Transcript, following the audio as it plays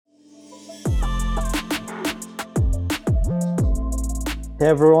Hey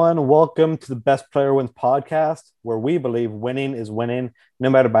everyone, welcome to the Best Player Wins podcast, where we believe winning is winning,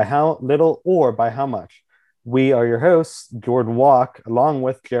 no matter by how little or by how much. We are your hosts, Jordan Walk, along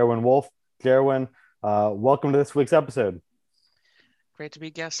with Jerwin Wolf. Jerwin, welcome to this week's episode. Great to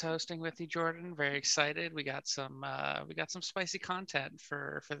be guest hosting with you, Jordan. Very excited. We got some spicy content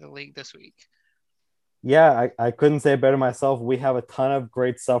for the league this week. Yeah, I couldn't say it better myself. We have a ton of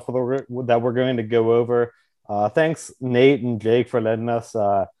great stuff that we're going to go over. Thanks, Nate and Jake, for letting us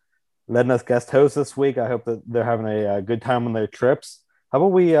guest host this week. I hope that they're having a good time on their trips. How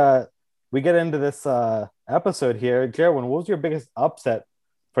about we get into this episode here? Jared, what was your biggest upset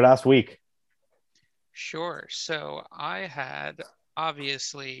for last week? Sure. So I had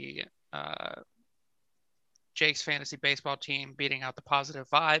obviously Jake's fantasy baseball team beating out the positive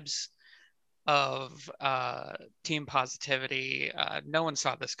vibes of team positivity. No one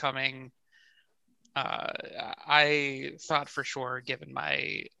saw this coming. I thought for sure, given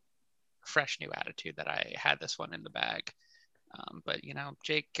my fresh new attitude, that I had this one in the bag. But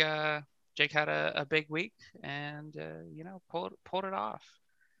Jake had a big week and pulled it off.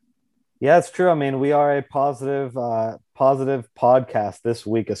 Yeah, it's true. I mean, we are a positive podcast this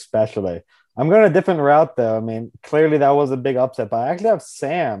week, especially. I'm going a different route though. I mean, clearly that was a big upset, but I actually have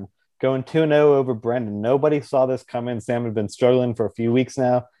Sam going 2-0 over Brendan. Nobody saw this coming. Sam had been struggling for a few weeks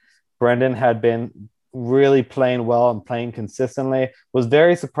now. Brendan had been really playing well and playing consistently. Was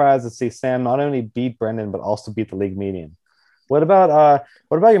very surprised to see Sam not only beat Brendan but also beat the league median. What about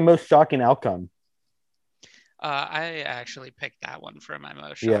your most shocking outcome? I actually picked that one for my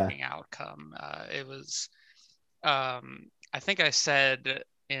most Yeah. shocking outcome. It was, I think I said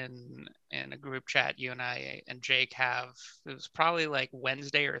in a group chat you and I and Jake have. It was probably like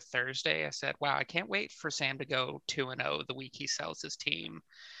Wednesday or Thursday. I said, "Wow, I can't wait for Sam to go 2-0 the week he sells his team."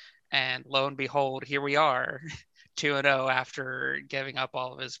 And lo and behold, here we are, 2-0 after giving up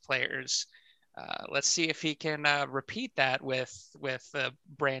all of his players. Let's see if he can repeat that with a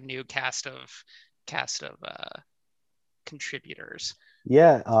brand new cast of contributors.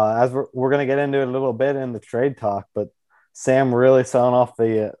 Yeah, as we're going to get into it a little bit in the trade talk, but Sam really selling off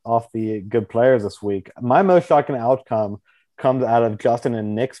the good players this week. My most shocking outcome comes out of Justin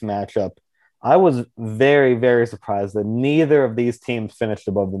and Nick's matchup. I was very, very surprised that neither of these teams finished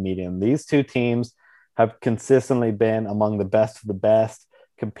above the median. These two teams have consistently been among the best of the best,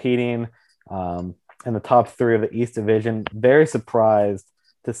 competing um, in the top three of the East Division. Very surprised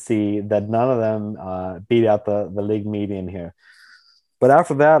to see that none of them beat out the league median here. But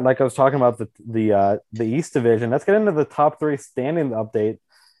after that, like I was talking about the East Division, let's get into the top three standing update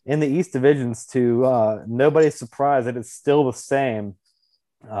in the East Divisions. To nobody's surprise, it is still the same.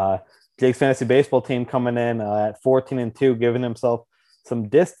 Uh, Jake's fantasy baseball team coming in at 14-2, giving himself some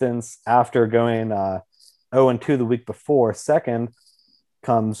distance after going 0-2 the week before. Second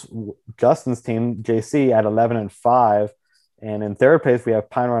comes Justin's team, JC, at 11-5, and in third place we have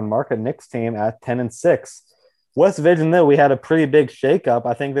Pine Run Market Nick's team at 10-6. West Division, though, we had a pretty big shakeup.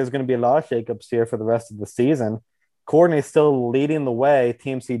 I think there's going to be a lot of shakeups here for the rest of the season. Courtney's still leading the way,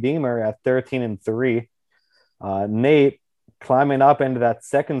 Team C Deemer at 13-3. Nate climbing up into that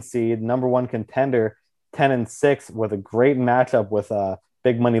second seed, number one contender, 10-6, with a great matchup with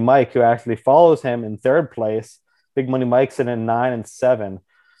Big Money Mike, who actually follows him in third place. Big Money Mike's in at 9-7.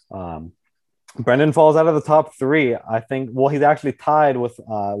 Um, Brendan falls out of the top three. I think. Well, he's actually tied with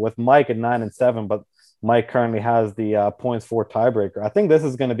Mike at 9-7, but Mike currently has the points for tiebreaker. I think this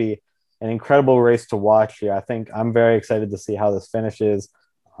is going to be an incredible race to watch here. I think I'm very excited to see how this finishes.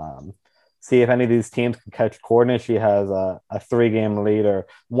 Um, See if any of these teams can catch Courtney. She has a 3 game lead, or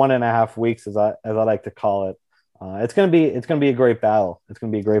 1.5 weeks, as I like to call it. It's gonna be a great battle. It's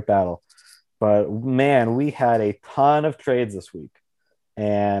gonna be a great battle. But man, we had a ton of trades this week,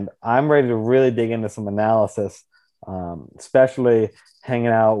 and I'm ready to really dig into some analysis, especially hanging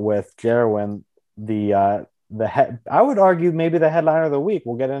out with Jerwin, I would argue maybe the headliner of the week.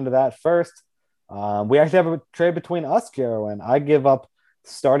 We'll get into that first. We actually have a trade between us, Jerwin. I give up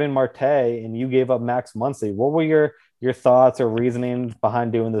starting Marte, and you gave up Max Muncy. What were your thoughts or reasoning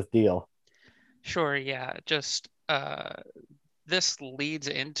behind doing this deal? Sure, yeah. Just this leads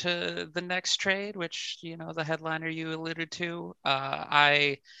into the next trade, which the headliner you alluded to.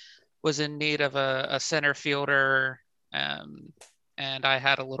 I was in need of a center fielder, um, and I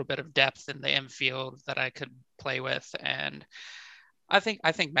had a little bit of depth in the infield that I could play with, and I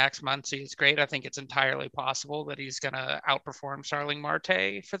think Max Muncy is great. I think it's entirely possible that he's going to outperform Starling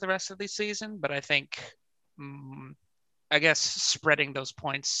Marte for the rest of the season. But I think, um, I guess, spreading those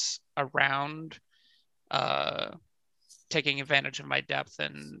points around uh, taking advantage of my depth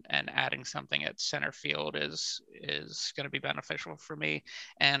and adding something at center field is going to be beneficial for me,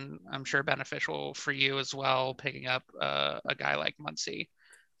 and I'm sure beneficial for you as well, picking up a guy like Muncy.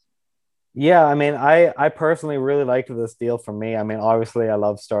 Yeah, I mean, I personally really liked this deal for me. I mean, obviously, I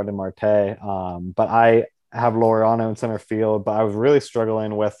love starting Marte, but I have Laureano in center field. But I was really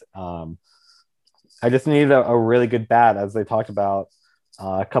struggling with. I just needed a really good bat, as they talked about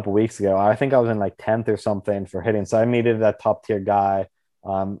a couple weeks ago. I think I was in like 10th or something for hitting, so I needed that top tier guy.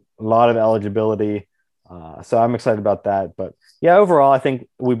 A lot of eligibility, so I'm excited about that. But yeah, overall, I think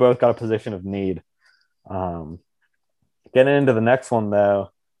we both got a position of need. Um, Getting into the next one though.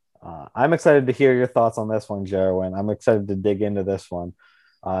 I'm excited to hear your thoughts on this one, Jerwin. I'm excited to dig into this one.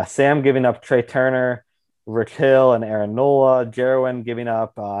 Sam giving up Trey Turner, Rick Hill, and Aaron Nola. Jerwin giving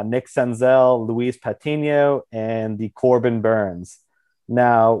up Nick Senzel, Luis Patino, and the Corbin Burns.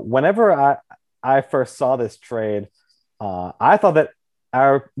 Now, whenever I first saw this trade, I thought that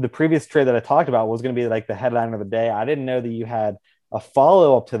the previous trade that I talked about was going to be like the headline of the day. I didn't know that you had a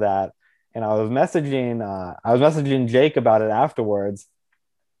follow up to that, and I was messaging Jake about it afterwards,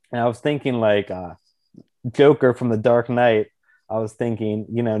 and I was thinking like Joker from the Dark Knight. I was thinking,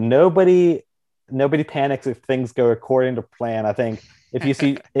 nobody panics if things go according to plan. I think if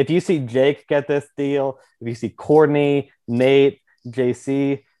you see Jake get this deal, if you see Courtney, Nate,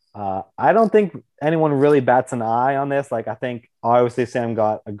 JC, I don't think anyone really bats an eye on this. Like I think obviously Sam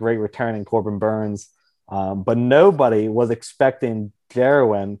got a great return in Corbin Burns, but nobody was expecting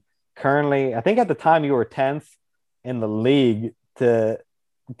Jarwin. Currently, I think at the time you were 10th in the league to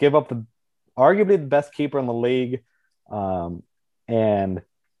give up the arguably the best keeper in the league, and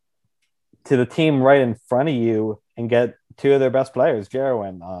to the team right in front of you and get two of their best players,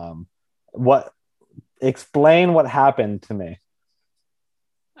 Jarwin. What explain what happened to me?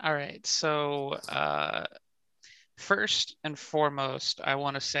 All right, so first and foremost, I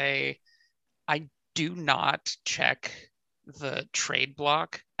want to say I do not check the trade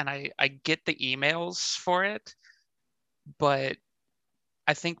block, and I get the emails for it, but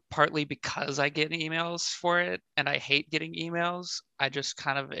I think partly because I get emails for it and I hate getting emails, I just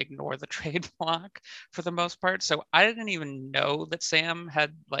kind of ignore the trade block for the most part. So I didn't even know that Sam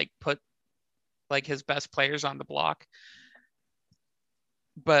had like put like his best players on the block.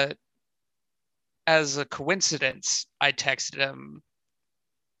 But as a coincidence, I texted him,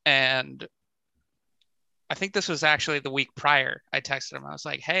 and I think this was actually the week prior. I texted him. I was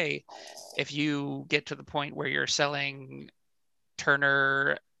like, "Hey, if you get to the point where you're selling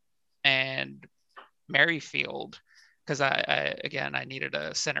Turner and Merrifield, because I needed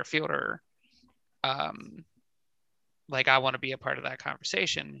a center fielder. Um, like I want to be a part of that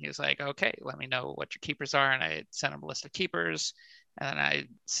conversation." He was like, "Okay, let me know what your keepers are," and I sent him a list of keepers, and then I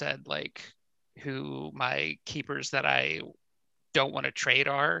said like who my keepers that I don't want to trade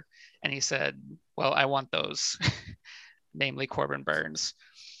are, and he said, "Well, I want those," namely Corbin Burns.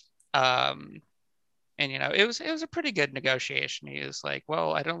 Um, and it was a pretty good negotiation. He was like,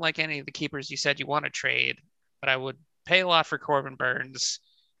 "Well, I don't like any of the keepers you said you want to trade, but I would pay a lot for Corbin Burns,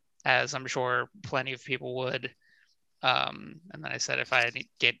 as I'm sure plenty of people would." And then I said, if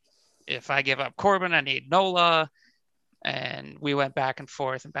I give up Corbin, I need Nola, and we went back and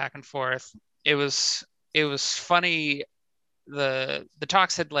forth and back and forth. It was funny. The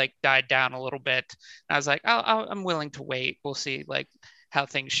talks had like died down a little bit. And I was like, I'm willing to wait. We'll see like how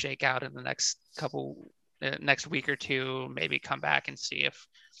things shake out in the next week or two. Maybe come back and see if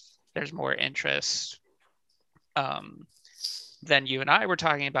there's more interest. Um, then you and I were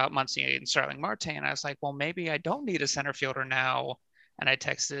talking about Muncy and Starling Marte, and I was like, well, maybe I don't need a center fielder now. And I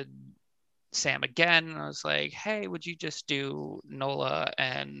texted Sam again, and I was like, hey, would you just do Nola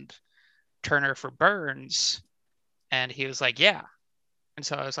and Turner for Burns? And he was like, yeah. And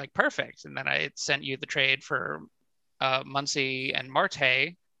so I was like, perfect. And then I sent you the trade for Muncy and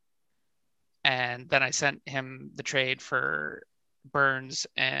Marte, and then I sent him the trade for Burns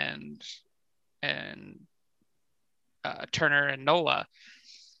and Turner and Nola.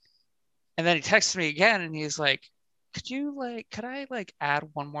 And then he texted me again, and he's like, could I like add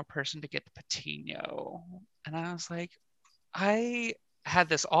one more person to get the Patino? And I was like, I had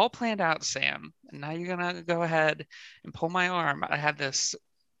this all planned out, Sam, and now you're gonna go ahead and pull my arm. I had this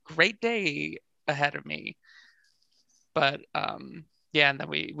great day ahead of me, but yeah, and then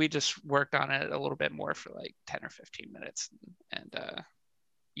we just worked on it a little bit more for like 10 or 15 minutes, and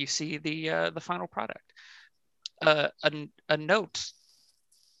you see the final product. A note: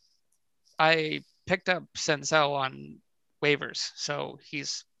 I picked up Senzel on waivers, so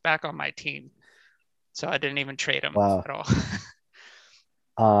he's back on my team. So I didn't even trade him Wow. at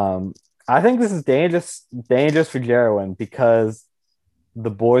all. I think this is dangerous for Jerwin because the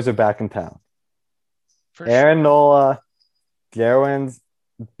boys are back in town. For Aaron sure. Nola, Jerwin's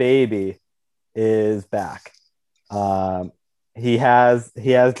baby, is back. Um, he has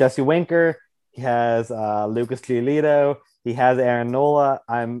Jesse Winker, he has Lucas Giolito, he has Aaron Nola.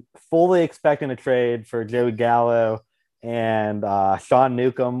 I'm fully expecting a trade for Joey Gallo and Sean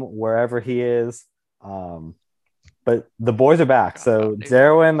Newcomb wherever he is. Um, but the boys are back, Sean so Newcomb.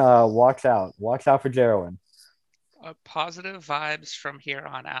 Jerwin, watch out for Jerwin. Positive vibes from here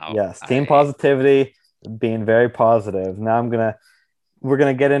on out. Yes, team positivity, being very positive. Now we're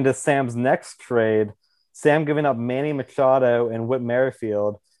gonna get into Sam's next trade. Sam giving up Manny Machado and Whit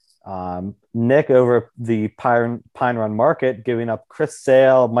Merrifield. Nick over the Pine Run Market giving up Chris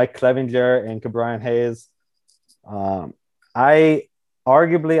Sale, Mike Clevinger, and Cabrian Hayes. Um, I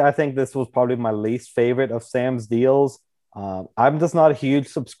I think this was probably my least favorite of Sam's deals. I'm just not a huge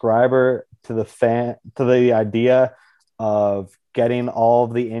subscriber to the idea of getting all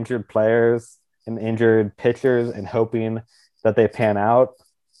of the injured players and injured pitchers and hoping that they pan out.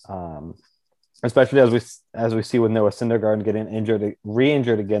 Um, Especially as we see with Noah Syndergaard getting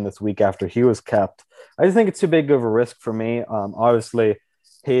re-injured again this week after he was kept. I just think it's too big of a risk for me. Obviously,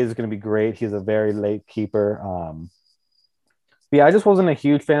 Hayes is going to be great. He's a very late keeper. Yeah, I just wasn't a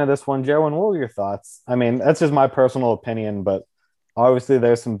huge fan of this one. Jerwin, what were your thoughts? I mean, that's just my personal opinion, but obviously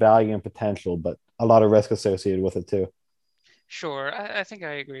there's some value and potential, but a lot of risk associated with it too. Sure, I think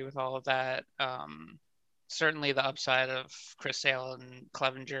I agree with all of that. Certainly, the upside of Chris Sale and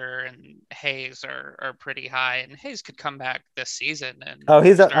Clevenger and Hayes are pretty high, and Hayes could come back this season Oh, and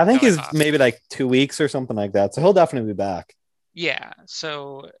I start think going he's off. maybe like 2 weeks or something like that. So he'll definitely be back. Yeah,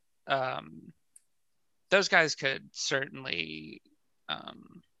 so those guys could certainly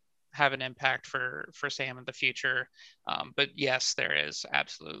um, have an impact for Sam in the future. But yes, there is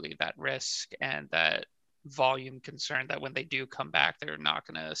absolutely that risk and that volume concern that when they do come back, they're not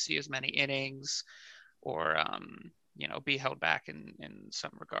going to see as many innings or be held back in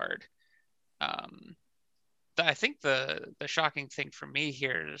some regard. Um, I think the shocking thing for me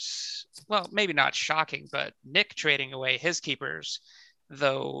here is, well, maybe not shocking, but Nick trading away his keepers,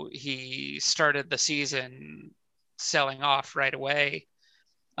 though he started the season selling off right away.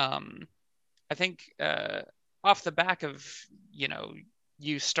 Um, I think off the back of, you know,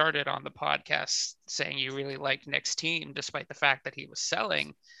 you started on the podcast saying you really like Nick's team, despite the fact that he was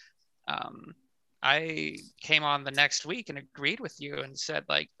selling. Um, I came on the next week and agreed with you and said,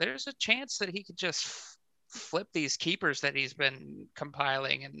 like, there's a chance that he could just flip these keepers that he's been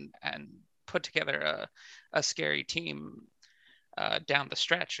compiling and put together a scary team down the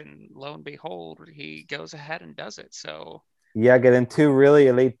stretch. And lo and behold, he goes ahead and does it. So, Yeah, getting two really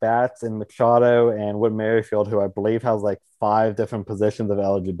elite bats in Machado and Whit Merrifield, who I believe has like five different positions of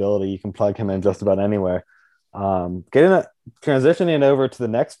eligibility. You can plug him in just about anywhere. Transitioning over to the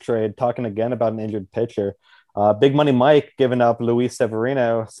next trade, talking again about an injured pitcher. Big Money Mike giving up Luis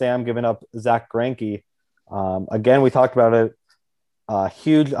Severino, Sam giving up Zach Greinke. Again, we talked about it.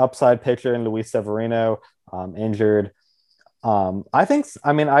 Huge upside pitcher in Luis Severino, injured.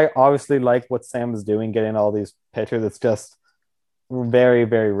 I obviously like what Sam is doing, getting all these pitchers. It's just very,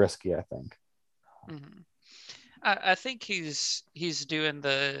 very risky, I think. mhm. I think he's doing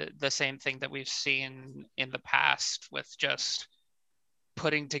the same thing that we've seen in the past with just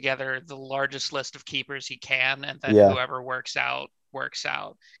putting together the largest list of keepers he can, and then Yeah, whoever works out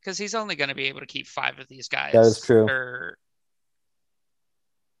because he's only going to be able to keep five of these that is guys. true. Or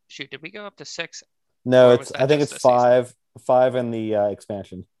shoot, did we go up to six, No, or it's was I that think just it's this season? five in the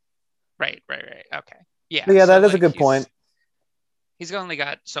expansion. Right. Okay, yeah. But yeah, So that is a like good point. he's only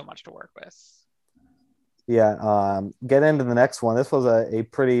got so much to work with. Yeah, get into the next one. This was a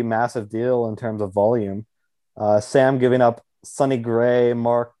pretty massive deal in terms of volume. Sam giving up Sonny Gray,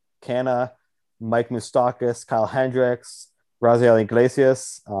 Mark Canna, Mike Moustakis, Kyle Hendricks, Raziel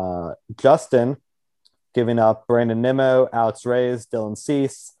Iglesias, Justin giving up Brandon Nimmo, Alex Reyes, Dylan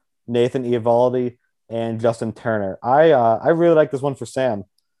Cease, Nathan Eovaldi, and Justin Turner. I really like this one for Sam.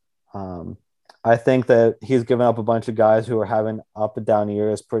 Um, I think that he's given up a bunch of guys who are having up and down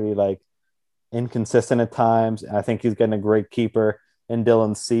years, pretty like inconsistent at times. And I think he's getting a great keeper in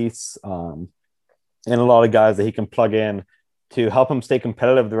Dylan Cease, and a lot of guys that he can plug in to help him stay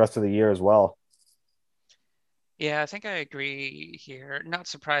competitive the rest of the year as well. Yeah, I think I agree here. Not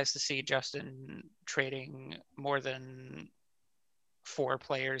surprised to see Justin trading more than four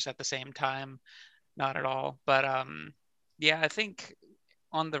players at the same time. Not at all. But yeah, I think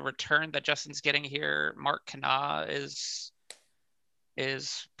on the return that Justin's getting here, Mark Kana is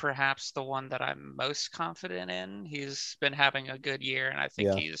perhaps the one that I'm most confident in. He's been having a good year, and I think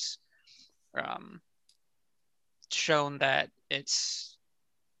Yeah. he's um, shown that it's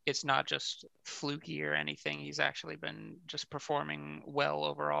not just fluky or anything. He's actually been just performing well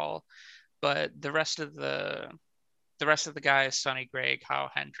overall. But the rest of the guys, Sonny Gray,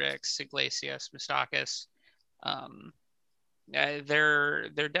 Kyle Hendricks, Iglesias, Moustakis, um, they're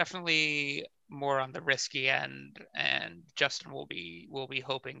definitely more on the risky end, and Justin will be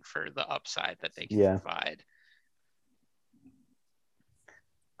hoping for the upside that they can Yeah. provide.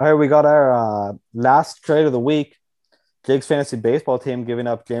 All right, we got our last trade of the week. Jake's fantasy baseball team giving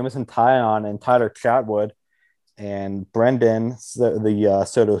up Jameson Tyon and Tyler Chatwood, and Brendan, the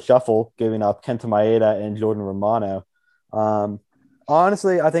Soto Shuffle, giving up Kenta Maeda and Jordan Romano. Um,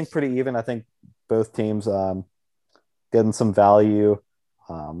 Honestly, I think pretty even. I think both teams getting some value.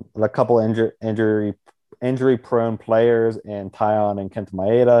 A couple injury prone players in Tyon and Kenta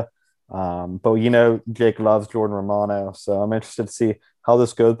Maeda. But Jake loves Jordan Romano, so I'm interested to see how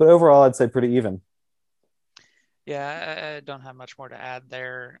this goes. But overall, I'd say pretty even. Yeah, I don't have much more to add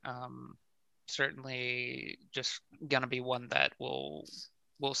there. Certainly, just gonna be one that we'll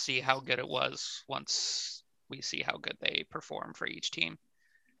see how good it was once we see how good they perform for each team.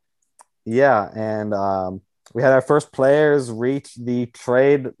 Yeah, and we had our first players reach the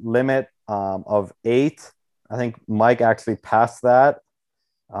trade limit of 8. I think Mike actually passed that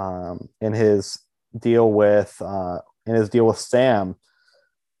in his deal with Sam.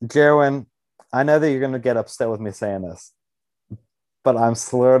 Jerwin, I know that you're going to get upset with me saying this, but I'm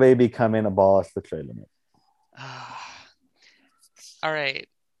slowly becoming abolished the trade limit. All right,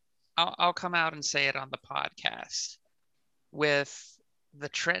 I'll come out and say it on the podcast. With the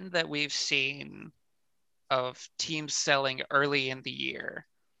trend that we've seen of teams selling early in the year,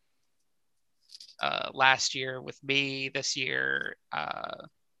 last year with me, this year,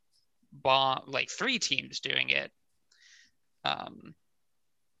 like 3 teams doing it, um,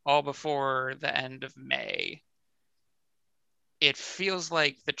 all before the end of May. It feels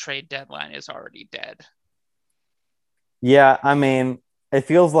like the trade deadline is already dead. Yeah, I mean, it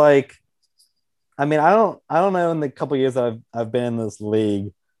feels like I don't know in the couple years I've been in this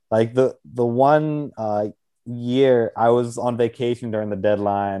league, like the one year I was on vacation during the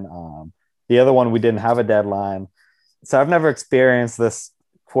deadline. The other one we didn't have a deadline. So I've never experienced this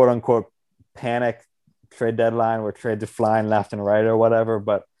quote unquote panic trade deadline where trades are flying left and right or whatever.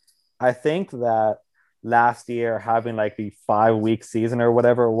 But I think that last year having like the 5 week season or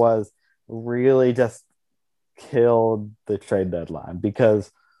whatever it was really just killed the trade deadline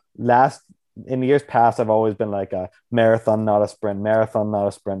because last in years past I've always been like a marathon, not a sprint, marathon, not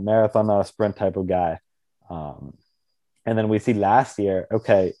a sprint, marathon, not a sprint type of guy. Um, and then we see last year,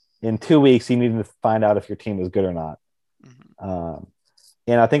 okay, in 2 weeks you need to find out if your team is good or not. Mm-hmm.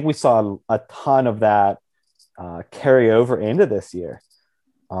 And I think we saw a ton of that carry over into this year.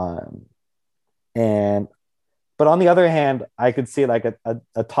 Um, and but on the other hand, I could see like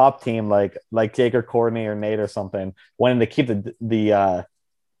a top team like Jake or Courtney or Nate or something wanting to keep the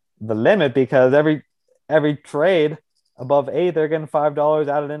limit because every trade above 8, they're getting $5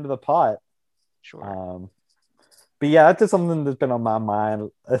 added into the pot. Sure. But yeah, that's just something that's been on my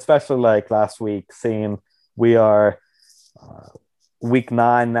mind, especially like last week, seeing we are uh, week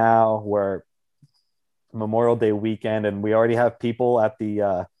 9 now, where Memorial Day weekend, and we already have people at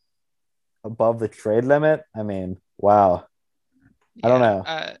the above the trade limit. I mean, wow. I don't Yeah.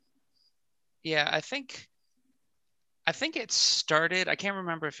 know. Yeah, I think it started, I can't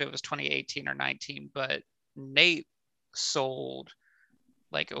remember if it was 2018 or 19, but Nate sold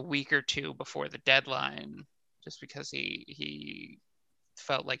like a week or two before the deadline just because he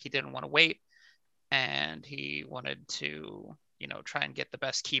felt like he didn't want to wait and he wanted to, try and get the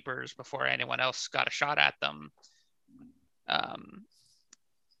best keepers before anyone else got a shot at them. Um,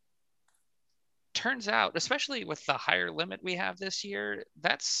 Turns out, especially with the higher limit we have this year,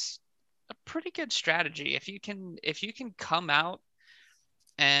 that's a pretty good strategy. If you can come out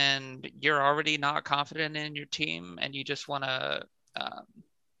and you're already not confident in your team and you just want to um,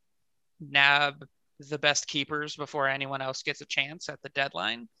 nab the best keepers before anyone else gets a chance at the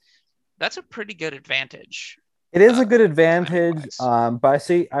deadline, that's a pretty good advantage. It is a good Timing advantage, wise. but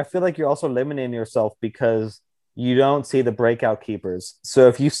I feel like you're also limiting yourself because you don't see the breakout keepers. So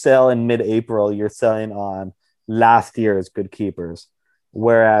if you sell in mid-April, you're selling on last year's good keepers.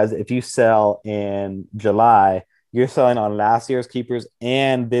 Whereas if you sell in July, you're selling on last year's keepers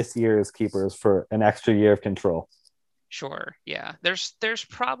and this year's keepers for an extra year of control. Sure, yeah. There's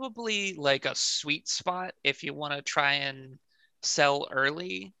probably like a sweet spot if you want to try and sell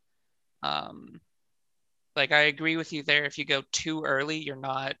early. Um, like I agree with you there. If you go too early, you're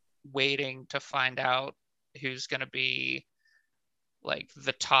not waiting to find out who's going to be like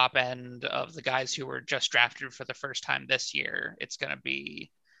the top end of the guys who were just drafted for the first time this year. It's gonna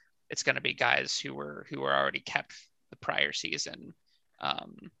be guys who were already kept the prior season.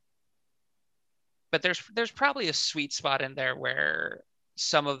 Um, but there's probably a sweet spot in there where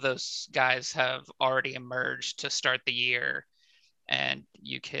some of those guys have already emerged to start the year, and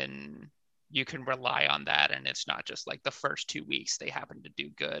you can rely on that, and it's not just like the first 2 weeks they happen to do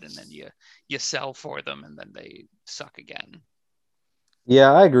good and then you sell for them and then they suck again.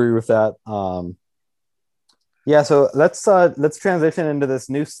 Yeah, I agree with that. Yeah, so let's transition into this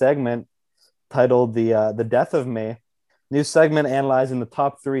new segment titled the Death of Me. New segment analyzing the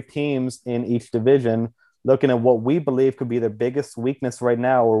top three teams in each division, looking at what we believe could be their biggest weakness right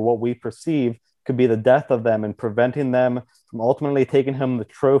now, or what we perceive could be the death of them and preventing them from ultimately taking home the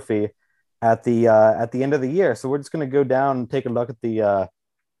trophy at the end of the year. So we're just going to go down and take a look at the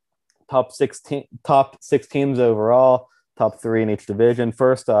top six teams overall, top three in each division.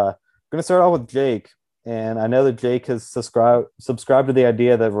 First, going to start off with Jake, and I know that Jake has subscribed to the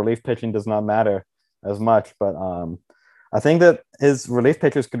idea that relief pitching does not matter as much, but I think that his relief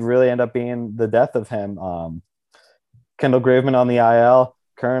pitchers could really end up being the death of him. Kendall Graveman on the IL.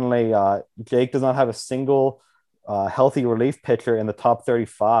 Currently, Jake does not have a single healthy relief pitcher in the top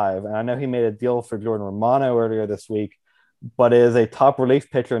 35. And I know he made a deal for Jordan Romano earlier this week, but is a top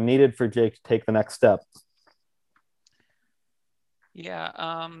relief pitcher needed for Jake to take the next step? Yeah,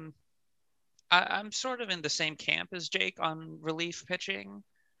 I'm sort of in the same camp as Jake on relief pitching.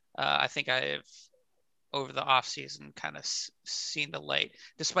 I think I've over the offseason kind of seen the light,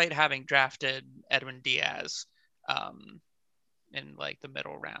 despite having drafted Edwin Diaz in like the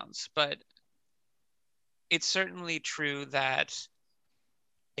middle rounds. But it's certainly true that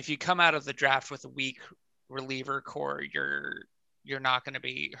if you come out of the draft with a weak reliever core, you're not going to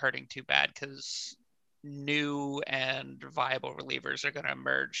be hurting too bad because new and viable relievers are going to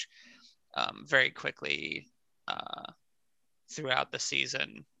emerge very quickly throughout the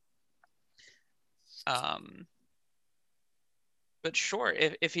season. But sure,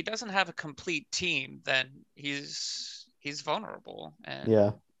 if he doesn't have a complete team, then he's vulnerable,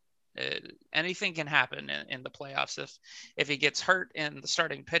 Yeah. and anything can happen in the playoffs. If he gets hurt in the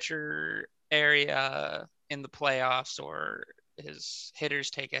starting pitcher area in the playoffs, or his hitters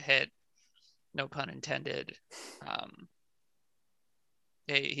take a hit, no pun intended,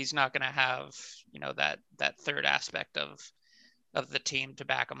 he's not going to have that third aspect of the team to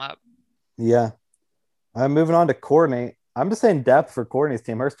back him up. Yeah. I'm moving on to Courtney. I'm just saying depth for Courtney's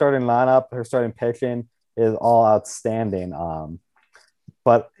team. Her starting lineup, her starting pitching is all outstanding.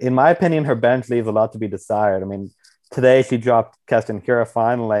 But in my opinion, her bench leaves a lot to be desired. I mean, today she dropped Keston Hiura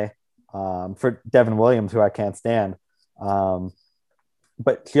finally for Devin Williams, who I can't stand. Um,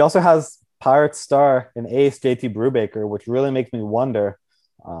 but she also has Pirates star and ace JT Brubaker, which really makes me wonder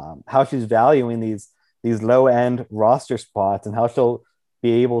how she's valuing these low end roster spots and how she'll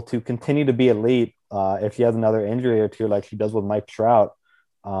be able to continue to be elite if she has another injury or two, like she does with Mike Trout.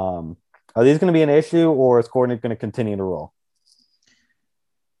 Are these going to be an issue, or is Courtney going to continue to roll?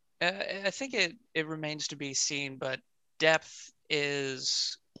 I think it remains to be seen, but depth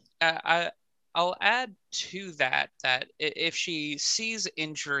is. I'll add to that if she sees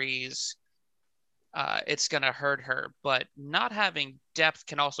injuries, it's going to hurt her. But not having depth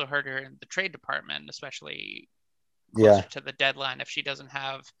can also hurt her in the trade department, especially closer Yeah. to the deadline if she doesn't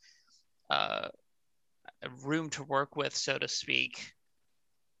have uh, room to work with, so to speak,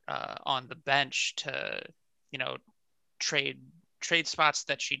 on the bench to you know trade spots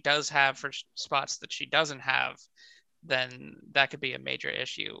that she does have for spots that she doesn't have, then that could be a major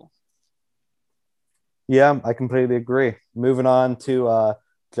issue. Yeah, I completely agree. Moving on to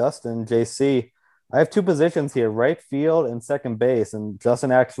Justin, JC. I have two positions here, right field and second base. And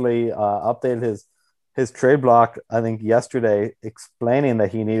Justin actually updated his trade block, I think, yesterday, explaining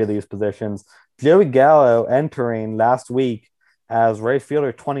that he needed these positions. Joey Gallo entering last week as right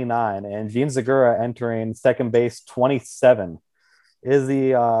fielder 29, and Jean Segura entering second base 27. Is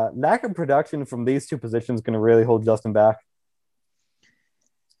the lack of production from these two positions going to really hold Justin back?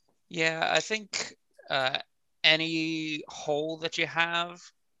 Yeah, I think uh, any hole that you have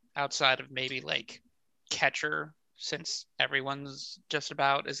outside of maybe like catcher, since everyone's just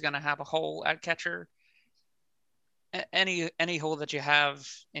about is going to have a hole at catcher, any hole that you have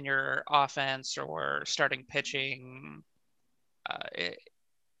in your offense or starting pitching, uh,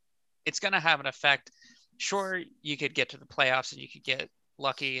 it's going to have an effect. Sure, you could get to the playoffs and you could get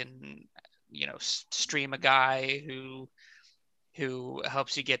lucky and stream a guy who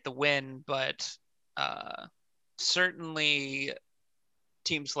helps you get the win, but uh, certainly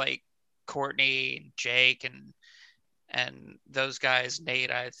teams like Courtney, Jake, And those guys,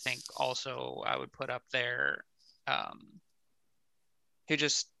 Nate, I think also I would put up there, who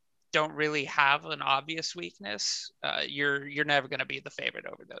just don't really have an obvious weakness. You're never going to be the favorite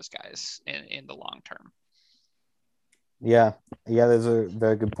over those guys in the long term. Yeah, those are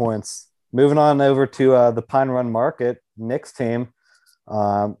very good points. Moving on over to the Pine Run Market, Nick's team.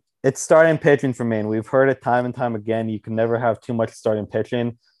 It's starting pitching for me, and we've heard it time and time again. You can never have too much starting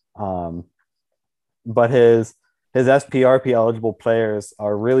pitching. Um, but his SPRP eligible players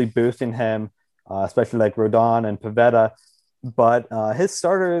are really boosting him, especially like Rodon and Pivetta. But his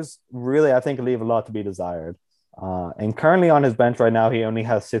starters really, I think, leave a lot to be desired. And currently on his bench right now, he only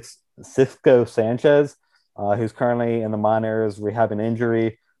has Cisco Sanchez, who's currently in the minors rehabbing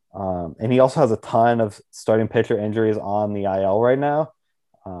injury. And he also has a ton of starting pitcher injuries on the IL right now.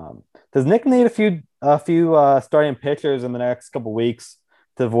 Does Nick need a few starting pitchers in the next couple weeks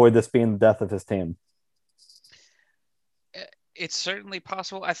to avoid this being the death of his team? It's certainly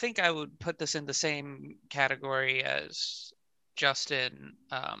possible. I think I would put this in the same category as Justin.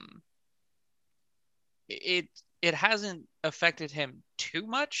 It hasn't affected him too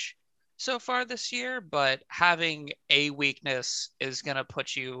much so far this year, but having a weakness is going to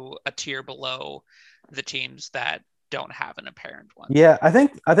put you a tier below the teams that don't have an apparent one. Yeah, I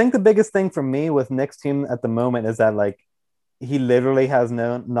think the biggest thing for me with Nick's team at the moment is that like he literally has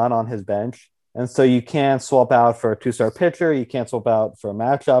none on his bench. And so you can't swap out for a two-star pitcher, you can't swap out for a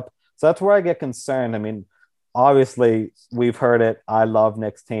matchup. So that's where I get concerned. I mean, obviously we've heard it. I love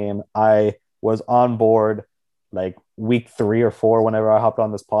Nick's team. I was on board like week 3 or 4 whenever I hopped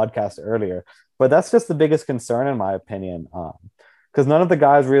on this podcast earlier. But that's just the biggest concern in my opinion. Because none of the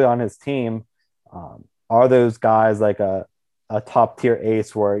guys really on his team are those guys like a top tier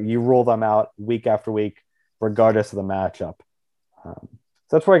ace where you roll them out week after week, regardless of the matchup.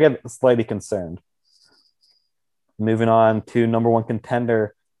 So that's where I get slightly concerned. Moving on to number one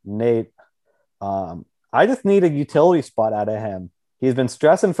contender, Nate. I just need a utility spot out of him. He's been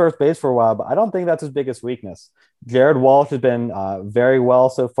stressing first base for a while, but I don't think that's his biggest weakness. Jared Walsh has been very well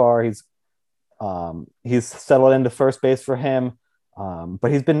so far. He's settled into first base for him,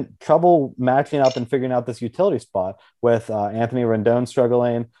 but he's been trouble matching up and figuring out this utility spot with Anthony Rendon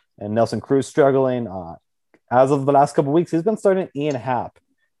struggling and Nelson Cruz struggling. As of the last couple of weeks, he's been starting Ian Happ,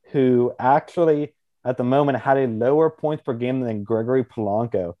 who actually at the moment had a lower points per game than Gregory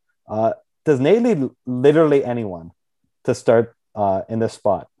Polanco. Does Nate need literally anyone to start in this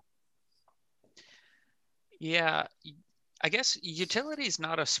spot? Yeah, I guess utility is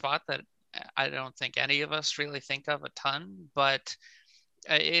not a spot that I don't think any of us really think of a ton, but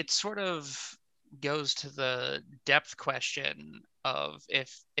it sort of goes to the depth question of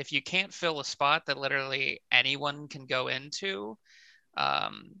if you can't fill a spot that literally anyone can go into,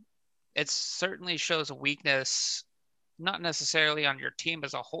 um, it certainly shows a weakness, not necessarily on your team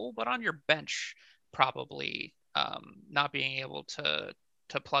as a whole, but on your bench, probably not being able to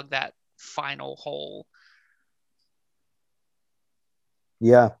plug that final hole.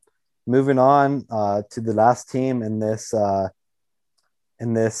 Yeah. Moving on to the last team in this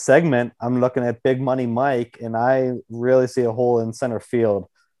segment, I'm looking at Big Money Mike, and I really see a hole in center field.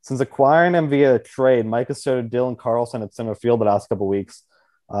 Since acquiring him via a trade, Mike has started Dylan Carlson at center field the last couple of weeks.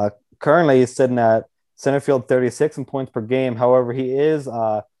 Currently, he's sitting at center field 36 in points per game. However, he is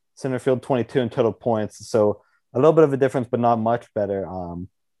center field 22 in total points. So a little bit of a difference, but not much better.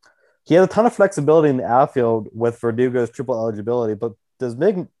 He has a ton of flexibility in the outfield with Verdugo's triple eligibility, but does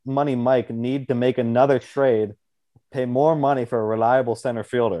Big Money Mike need to make another trade, pay more money for a reliable center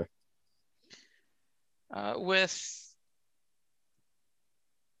fielder? With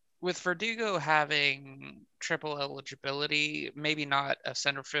Verdugo having triple eligibility, maybe not a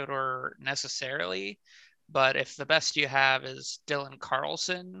center fielder necessarily, but if the best you have is Dylan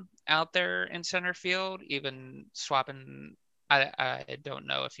Carlson out there in center field, even swapping, I don't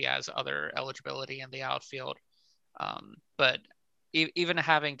know if he has other eligibility in the outfield, but even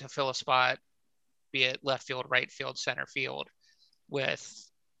having to fill a spot, be it left field, right field, center field, with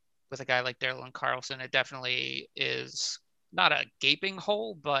a guy like Dylan Carlson, it definitely is not a gaping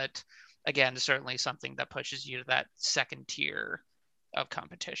hole, but again, certainly something that pushes you to that second tier of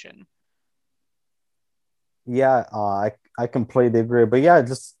competition. Yeah, I completely agree. But yeah,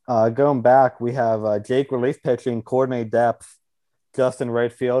 just going back, we have Jake relief pitching, coordinate depth, Justin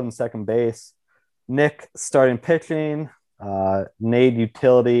right field and second base, Nick starting pitching, Nate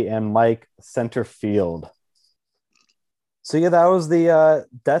utility, and Mike center field. So yeah, that was the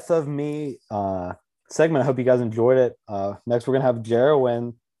death of me segment. I hope you guys enjoyed it. Next, we're gonna have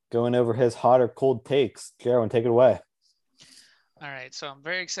Jarwin going over his hot or cold takes. Jarwin, take it away. All right, so I'm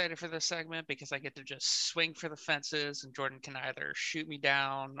very excited for this segment because I get to just swing for the fences, and Jordan can either shoot me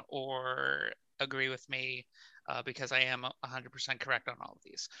down or agree with me because I am 100% correct on all of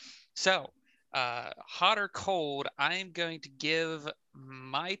these. So, hot or cold, I'm going to give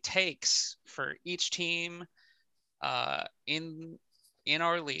my takes for each team uh, in in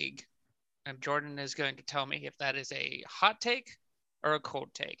our league, and Jordan is going to tell me if that is a hot take or a cold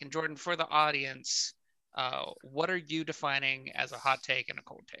take. And Jordan, for the audience, what are you defining as a hot take and a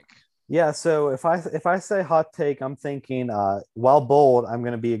cold take? Yeah, so if I say hot take, I'm thinking while bold, I'm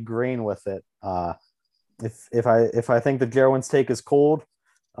going to be agreeing with it. If I think the Jerwin's take is cold,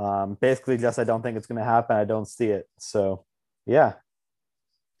 basically just I don't think it's going to happen. I don't see it. So yeah,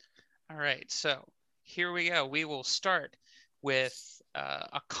 All right, so here we go. We will start with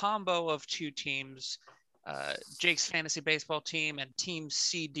a combo of two teams, Jake's fantasy baseball team and Team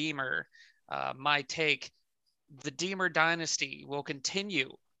C Deemer. My take: the Deemer dynasty will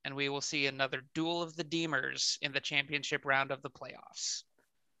continue, and we will see another duel of the Deemers in the championship round of the playoffs.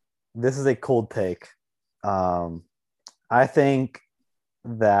 this is a cold take. Um, I think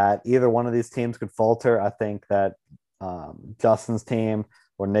that either one of these teams could falter. I think that Justin's team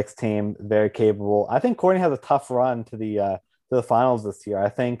or Nick's team very capable. I think Courtney has a tough run to the finals this year. I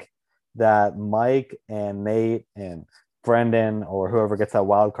think that Mike and Nate and Brendan or whoever gets that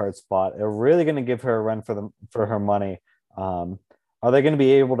wild card spot are really going to give her a run for her money. Um, are they going to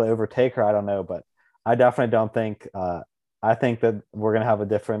be able to overtake her? I don't know, but I definitely don't think. I think that we're going to have a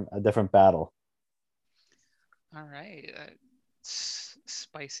different battle. All right,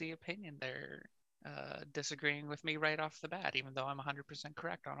 spicy opinion there. Disagreeing with me right off the bat, even though I'm 100%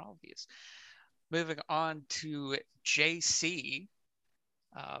 correct on all of these. Moving on to JC,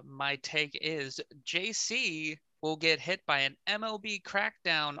 my take is JC will get hit by an MLB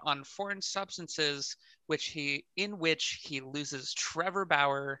crackdown on foreign substances, in which he loses Trevor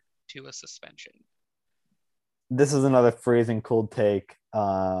Bauer to a suspension. This is another freezing cold take.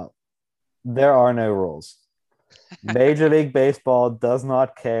 There are no rules. Major League Baseball does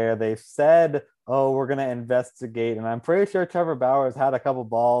not care. They've said, "Oh, we're going to investigate," and I'm pretty sure Trevor Bauer's had a couple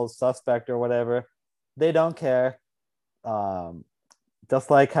balls, suspect or whatever. They don't care. Um, just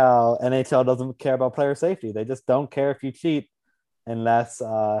like how NHL doesn't care about player safety. They just don't care if you cheat unless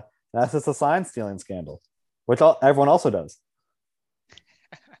unless it's a sign stealing scandal, which everyone also does.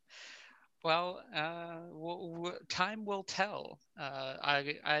 Well, time will tell.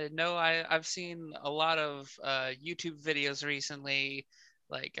 I know I've seen a lot of YouTube videos recently,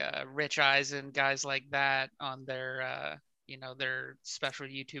 like Rich Eisen, guys like that, on their their special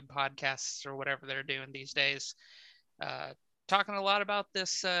YouTube podcasts or whatever they're doing these days, uh, talking a lot about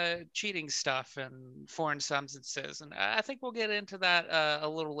this cheating stuff and foreign substances, and I think we'll get into that a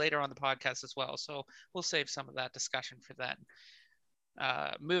little later on the podcast as well. So we'll save some of that discussion for then.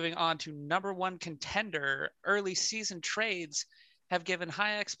 Moving on to number one contender, early season trades have given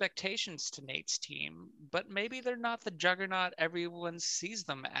high expectations to Nate's team, but maybe they're not the juggernaut everyone sees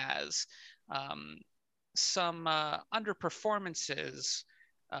them as. Um, some underperformances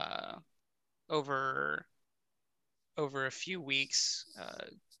uh, over over a few weeks,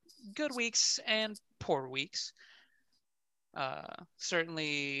 good weeks and poor weeks.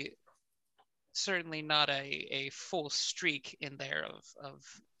 Certainly not a full streak in there of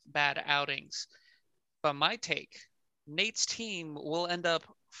bad outings. But my take, Nate's team will end up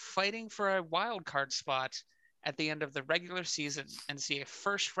fighting for a wild card spot at the end of the regular season and see a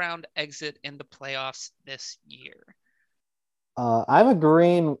first round exit in the playoffs this year. I'm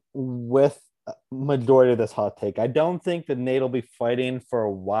agreeing with majority of this hot take. I don't think that Nate will be fighting for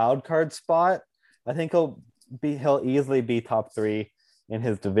a wild card spot. I think he'll easily be top three in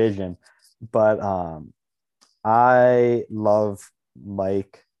his division. But I love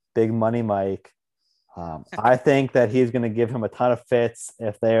Mike, Big Money Mike. I think that he's going to give him a ton of fits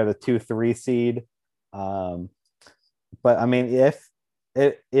if they are the 2-3 seed. Um, but I mean,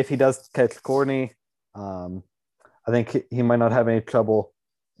 if he does catch Courtney, um, I think he might not have any trouble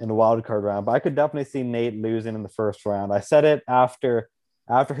in the wild card round. But I could definitely see Nate losing in the first round. I said it after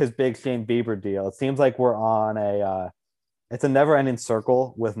his big Shane Bieber deal. It seems like we're on it's a never ending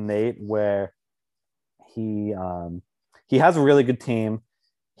circle with Nate where he um, he has a really good team.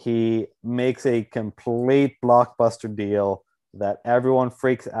 He makes a complete blockbuster deal that everyone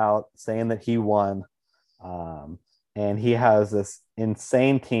freaks out saying that he won. Um, and he has this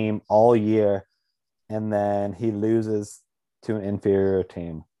insane team all year, and then he loses to an inferior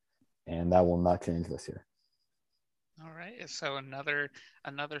team, and that will not change this year. All right, so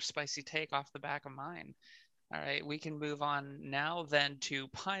another spicy take off the back of mine. All right, we can move on now then to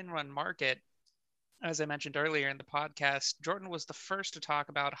Pine Run Market. As I mentioned earlier in the podcast, Jordan was the first to talk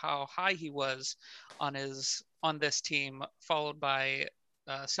about how high he was on this team, followed by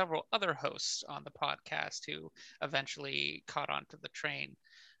several other hosts on the podcast who eventually caught on to the train.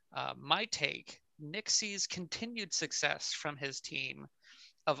 My take: Nick sees continued success from his team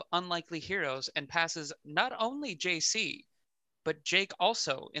of unlikely heroes and passes not only JC, but Jake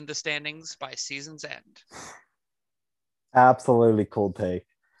also in the standings by season's end. Absolutely cool take.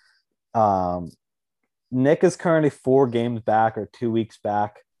 Um, Nick is currently 4 games back or 2 weeks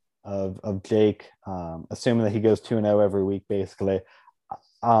back of Jake, assuming that he goes 2-0 every week, basically.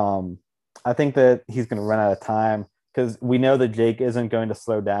 Um, I think that he's going to run out of time because we know that Jake isn't going to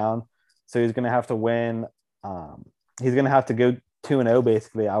slow down. So he's going to have to win. Um, he's going to have to go 2-0,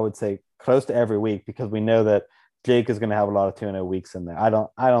 basically, I would say close to every week because we know that Jake is going to have a lot of 2-0 weeks in there. I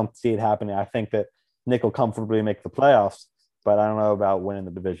don't see it happening. I think that Nick will comfortably make the playoffs, but I don't know about winning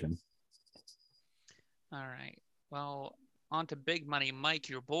the division. All right. Well, on to big money, Mike,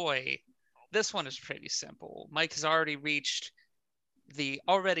 your boy. This one is pretty simple. Mike has already reached the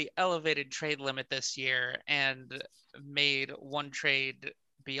already elevated trade limit this year and made one trade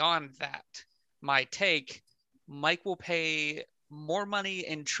beyond that. My take: Mike will pay more money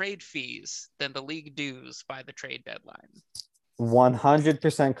in trade fees than the league dues by the trade deadline.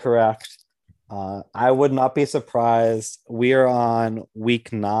 100% correct. I would not be surprised. We are on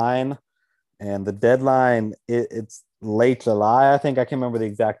week 9, and the deadline it's late July. I think I can remember the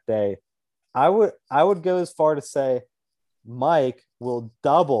exact day. I would go as far to say Mike will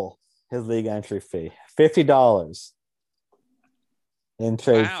double his league entry fee, $50 in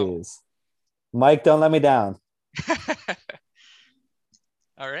trade Wow. fees. Mike, don't let me down.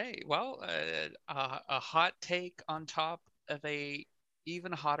 All right. Well, a hot take on top of a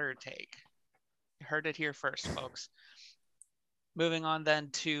even hotter take. Heard it here first, folks. Moving on then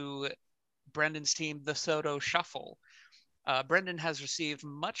to Brendan's team, the Soto Shuffle. Brendan has received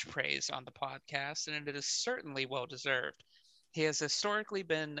much praise on the podcast, and it is certainly well deserved. He has historically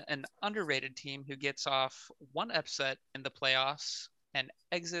been an underrated team who gets off one upset in the playoffs and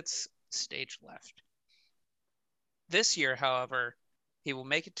exits stage left. This year, however, he will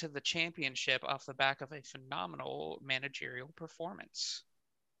make it to the championship off the back of a phenomenal managerial performance.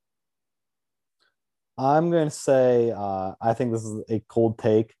 I'm going to say I think this is a cold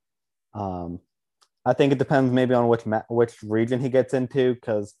take. Um, I think it depends maybe on which region he gets into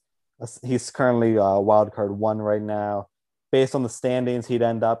because he's currently wild card 1 right now. Based on the standings, he'd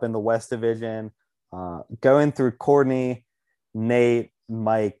end up in the West Division. Going through Courtney, Nate,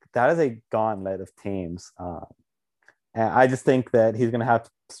 Mike, that is a gauntlet of teams. And I just think that he's going to have to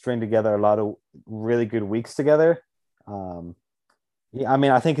string together a lot of really good weeks together. Um, yeah, I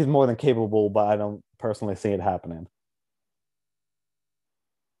mean, I think he's more than capable, but I don't personally see it happening.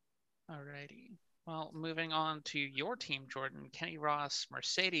 Alrighty. Well, moving on to your team, Jordan, Kenny Ross,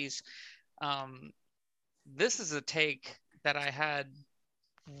 Mercedes. Um, this is a take that I had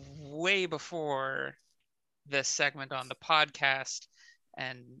way before this segment on the podcast,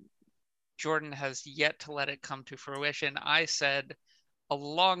 and Jordan has yet to let it come to fruition. I said a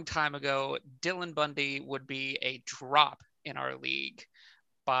long time ago Dylan Bundy would be a drop in our league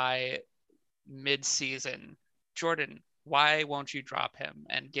by mid-season. Jordan, why won't you drop him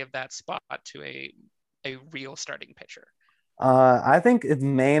and give that spot to a real starting pitcher? I think it's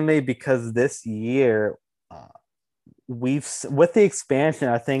mainly because this year uh, we've with the expansion.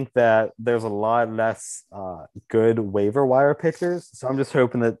 I think that there's a lot less good waiver wire pitchers. So I'm just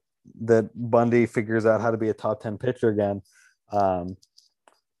hoping that Bundy figures out how to be a top 10 pitcher again. Um,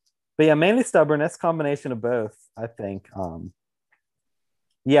 but yeah, mainly stubbornness, combination of both. I think.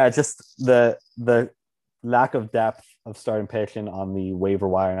 Yeah, just the lack of depth of starting pitching on the waiver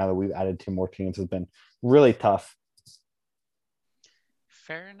wire now that we've added 2 more teams has been really tough.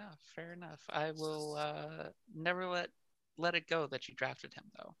 Fair enough. Fair enough. I will never let it go that you drafted him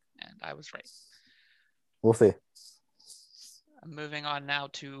though, and I was right. We'll see. Moving on now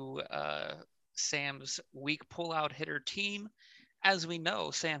to Sam's week pullout hitter team. As we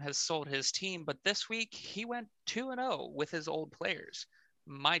know, Sam has sold his team, but this week he went 2-0 with his old players.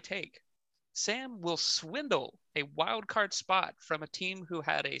 My take: Sam will swindle a wild card spot from a team who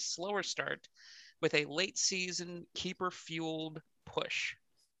had a slower start with a late season keeper fueled push.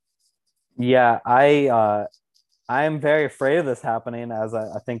 Yeah, I am very afraid of this happening as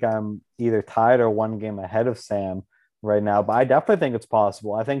I think I'm either tied or 1 game ahead of Sam right now. But I definitely think it's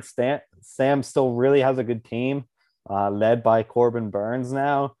possible. I think Sam still really has a good team, led by Corbin Burns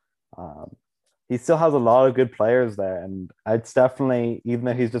now. Um, he still has a lot of good players there, and it's definitely even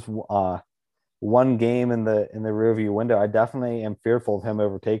though he's just 1 game in the rearview window, I definitely am fearful of him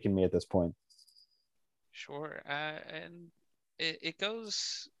overtaking me at this point. Sure. And it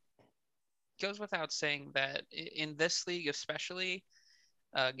goes without saying that in this league, especially,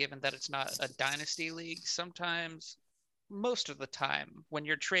 given that it's not a dynasty league, sometimes, most of the time, when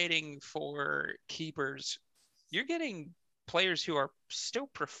you're trading for keepers, you're getting players who are still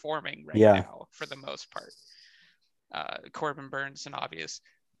performing right Yeah, now for the most part. Corbin Burns, an obvious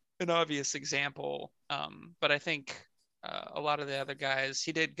example. But I think a lot of the other guys,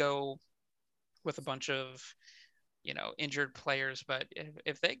 he did go with a bunch of injured players, but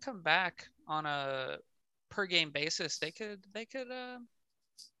if they come back on a per game basis, they could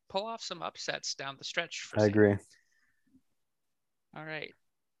pull off some upsets down the stretch for I Sam. agree. All right,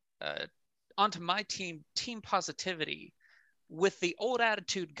 uh, onto my team, Team Positivity. With the old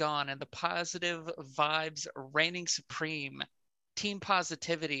attitude gone and the positive vibes reigning supreme, Team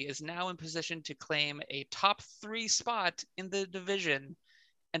Positivity is now in position to claim a top 3 spot in the division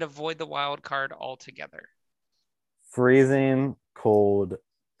and avoid the wild card altogether. Freezing cold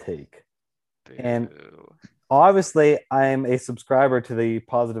take. And Boo. obviously, I'm a subscriber to the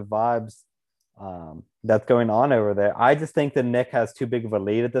positive vibes that's going on over there. I just think that Nick has too big of a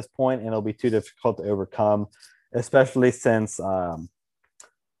lead at this point, and it'll be too difficult to overcome, especially since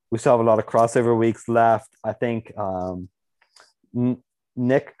we still have a lot of crossover weeks left. I think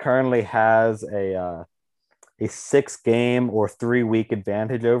Nick currently has a 6 game or 3 week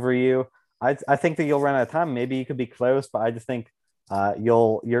advantage over you. I think that you'll run out of time. Maybe you could be close, but I just think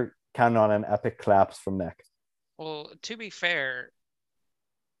you're counting on an epic collapse from Nick. Well, to be fair,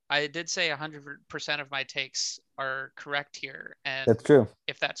 I did say 100% of my takes are correct here. That's And true.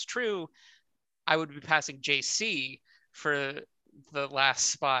 if that's true, I would be passing JC for the last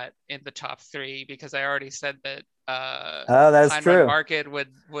spot in the top 3 because I already said that Oh, that is Time Run true. Market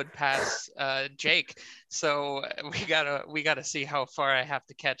would pass Jake. So we gotta see how far I have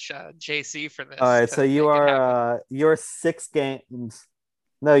to catch JC for All this right, so to make it happen. you're 6 games.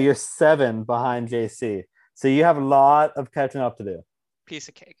 No, you're 7 behind JC. So you have a lot of catching up to do. Piece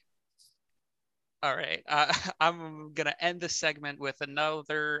of cake. All right. I'm going to end this segment with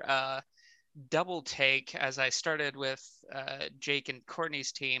another double take as I started with Jake and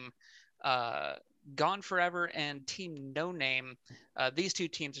Courtney's team, uh, Gone Forever and Team No Name. These two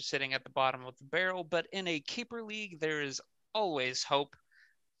teams are sitting at the bottom of the barrel, but in a keeper league, there is always hope.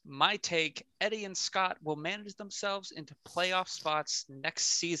 My take, Eddie and Scott will manage themselves into playoff spots next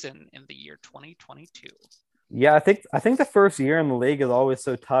season in the year 2022. Yeah, I think the first year in the league is always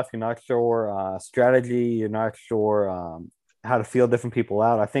so tough. You're not sure strategy. You're not sure how to feel different people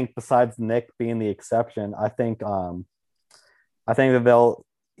out. I think besides Nick being the exception, I think that they'll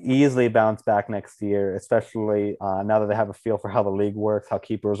easily bounce back next year, especially now that they have a feel for how the league works, how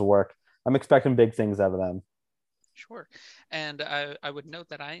keepers work. I'm expecting big things out of them. Sure. And I would note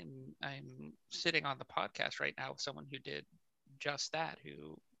that I'm sitting on the podcast right now with someone who did just that,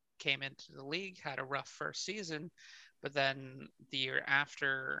 who came into the league, had a rough first season, but then the year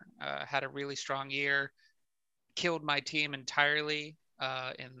after had a really strong year, killed my team entirely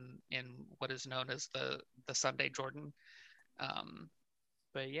in what is known as the Sunday Jordan. Um,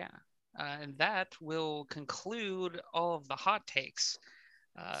 but yeah, and that will conclude all of the hot takes.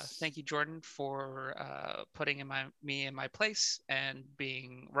 Thank you, Jordan, for putting me in my place and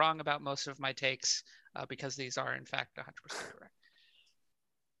being wrong about most of my takes because these are in fact 100% correct.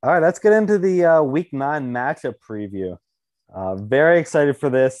 All right, let's get into the week 9 matchup preview. Very excited for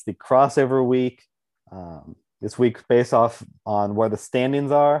this. The crossover week. This week based off on where the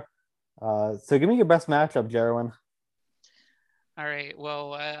standings are. So give me your best matchup, Jerwin. All right.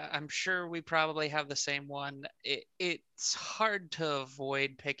 Well, I'm sure we probably have the same one. It's hard to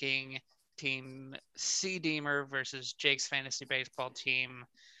avoid picking Team C Deemer versus Jake's fantasy baseball team.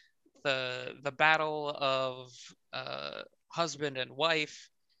 The battle of husband and wife.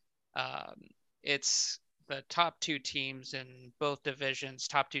 Um, it's the top 2 teams in both divisions,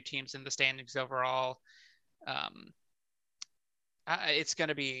 top 2 teams in the standings overall. Um, it's going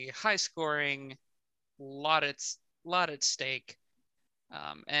to be high scoring, lot at lot at stake,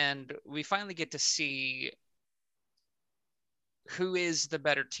 and we finally get to see who is the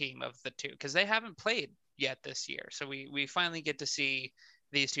better team of the two because they haven't played yet this year. So we finally get to see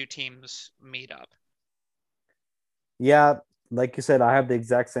these 2 teams meet up. Yeah, like you said, I have the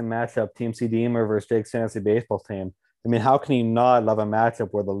exact same matchup: Team C Deemer versus Jake's fantasy baseball team. I mean, how can you not love a matchup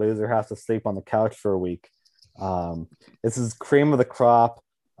where the loser has to sleep on the couch for a week? Um, this is cream of the crop.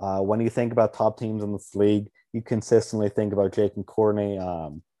 When you think about top teams in this league, you consistently think about Jake and Courtney.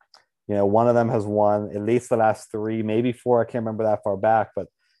 One of them has won at least the last 3, maybe 4. I can't remember that far back, but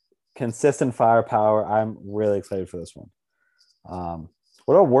consistent firepower. I'm really excited for this one.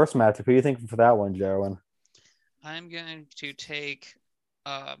 What about worst matchup? Who are you thinking for that one, Jerwin? I'm going to take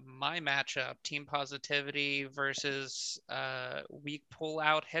my matchup, Team Positivity versus Weak Pull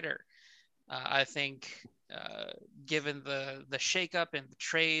Out Hitter. I think, given the shakeup in the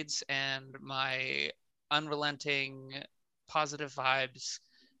trades and my unrelenting positive vibes,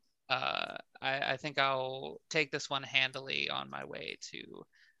 I think I'll take this one handily on my way to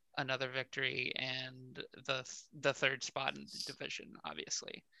another victory and the third spot in the division,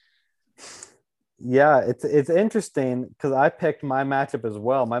 obviously. Yeah, it's interesting because I picked my matchup as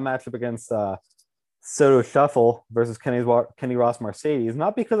well. My matchup against Soto Shuffle versus Kenny Ross Mercedes.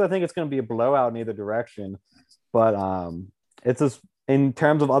 Not because I think it's going to be a blowout in either direction, but it's just in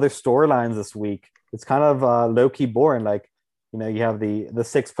terms of other storylines this week. It's kind of low key boring. Like, you have the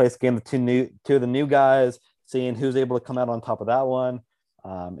sixth place game, the two of the new guys, seeing who's able to come out on top of that one.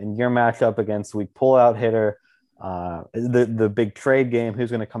 In your matchup against weak pullout hitter, the big trade game,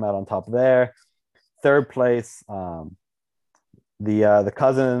 who's going to come out on top there. Third place, the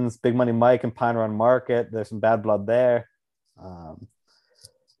cousins, Big Money Mike and Pine Run Market. There's some bad blood there. Um,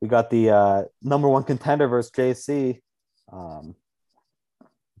 we got the number one contender versus JC. Um,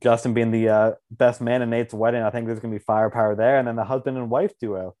 Justin being the best man in Nate's wedding. I think there's going to be firepower there. And then the husband and wife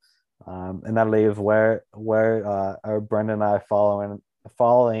duo. And that leaves where are Brendan and I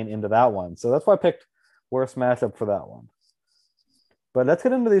falling into that one. So that's why I picked worst matchup for that one. But let's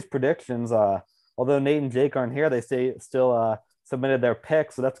get into these predictions. Although Nate and Jake aren't here, they still submitted their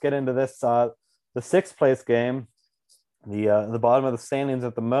picks. So let's get into this. The sixth place game, the bottom of the standings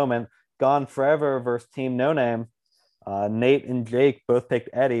at the moment, Gone Forever versus Team No Name. Nate and Jake both picked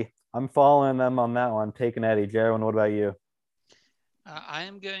Eddie. I'm following them on that one, taking Eddie. Jaron, what about you? I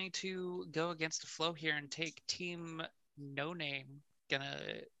am going to go against the flow here and take Team No Name.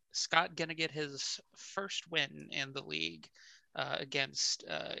 Scott gonna get his first win in the league against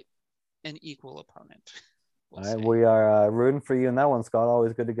an equal opponent. All right, we are rooting for you in that one, Scott.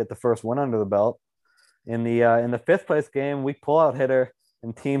 Always good to get the first win under the belt. In the fifth place game, weak pullout hitter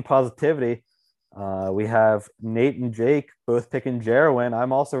and Team Positivity. We have Nate and Jake both picking Jerwin.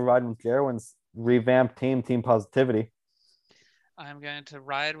 I'm also riding with Jerwin's revamped Team Positivity. I'm going to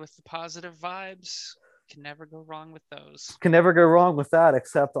ride with the positive vibes. Can never go wrong with those. Can never go wrong with that,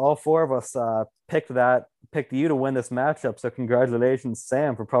 except all four of us picked you to win this matchup. So congratulations,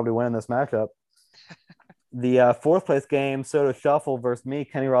 Sam, for probably winning this matchup. The fourth place game, Soto Shuffle versus me,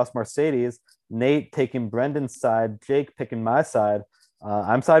 Kenny Ross Mercedes. Nate taking Brendan's side, Jake picking my side.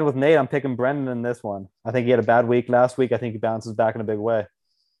 I'm siding with Nate. I'm picking Brendan in this one. I think he had a bad week last week. I think he bounces back in a big way.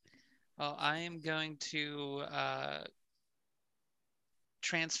 Well, I am going to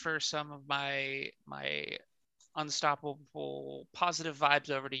transfer some of my unstoppable positive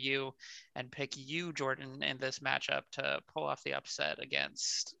vibes over to you and pick you, Jordan, in this matchup to pull off the upset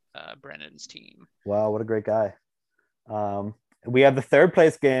against Brendan's team. Wow, what a great guy. We have the third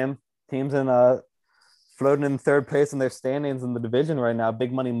place game. Teams floating in third place in their standings in the division right now.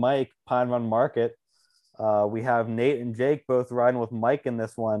 Big Money Mike, Pine Run Market. We have Nate and Jake both riding with Mike in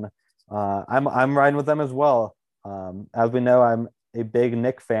this one. I'm riding with them as well. As we know, I'm a big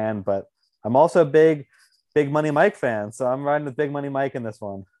Nick fan, but I'm also a big Money Mike fan. So I'm riding with Big Money Mike in this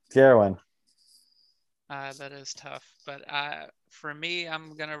one. Jerwin. That is tough, but for me,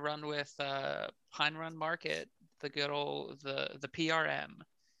 I'm gonna run with Pine Run Market, the good old the PRM.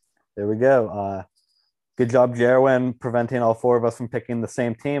 There we go. Good job, Jerwin, preventing all four of us from picking the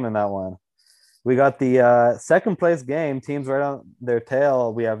same team in that one. We got the second place game. Teams right on their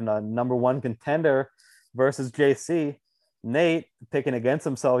tail. We have number one contender versus JC. Nate picking against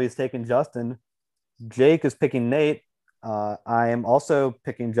himself. He's taking Justin. Jake is picking Nate. I am also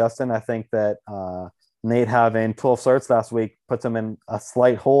picking Justin. I think that Nate having 12 starts last week puts him in a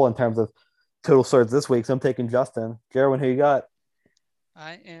slight hole in terms of total starts this week. So I'm taking Justin. Jerwin, who you got?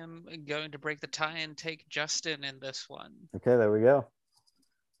 I am going to break the tie and take Justin in this one. Okay, there we go.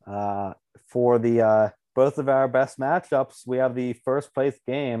 For the both of our best matchups, we have the first place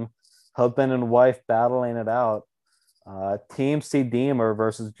game, husband and wife battling it out. Team C Deemer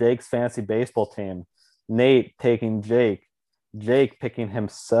versus Jake's fantasy baseball team. Nate taking Jake. Jake picking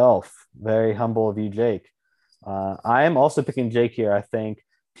himself. Very humble of you, Jake. I am also picking Jake here. I think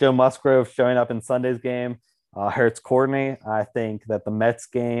Joe Musgrove showing up in Sunday's game hurts Courtney. I think that the Mets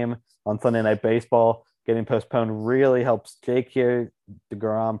game on Sunday Night Baseball getting postponed really helps Jake here.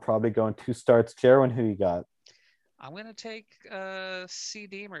 DeGrom probably going 2 starts. Jerwin, who you got? I'm going to take C.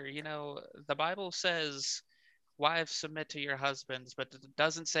 Deemer. You know, the Bible says wives submit to your husbands, but it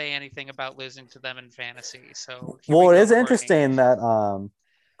doesn't say anything about losing to them in fantasy. So here we Well, it go, is Courtney. interesting that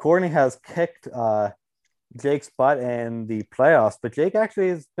Courtney has kicked Jake's butt in the playoffs, but Jake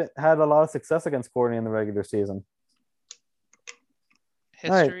actually had a lot of success against Courtney in the regular season. All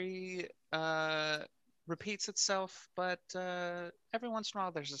right, History repeats itself, but every once in a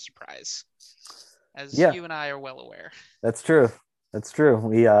while there's a surprise, as yeah, you and I are well aware. that's true. That's true.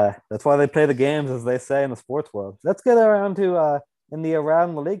 We that's why they play the games, as they say in the sports world. Let's get around to in the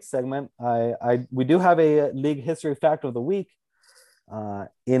around the league segment. We do have a league history fact of the week.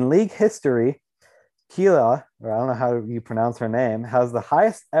 In league history, Keela, or I don't know how you pronounce her name, has the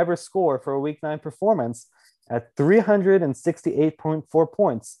highest ever score for a Week 9 performance at 368.4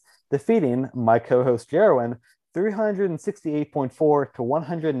 points, defeating my co-host Jerwin 368.4 to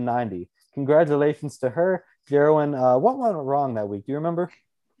 190. Congratulations to her, Jerwin. What went wrong that week? Do you remember?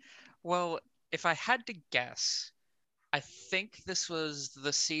 Well, if I had to guess, I think this was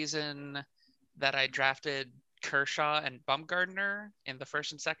the season that I drafted Kershaw and Bumgardner in the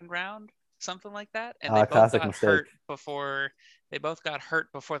first and second round, something like that, and Classic mistake. they both got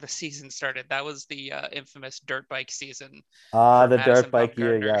hurt before the season started. That was the infamous dirt bike season Ah, for the dirt Madison bike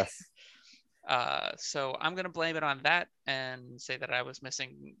year, Bumgardner. yes. So I'm gonna blame it on that and say that I was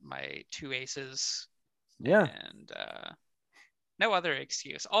missing my two aces Yeah, and no other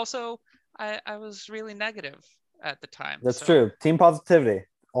excuse. Also, I was really negative at the time, that's so true. Team positivity, a didn't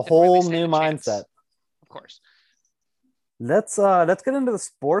really whole stand new a mindset. chance. Of course. Let's get into the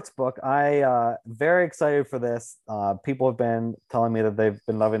sports book. Very excited for this. People have been telling me that they've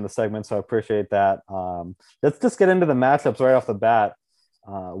been loving the segment, so I appreciate that. Let's just get into the matchups right off the bat.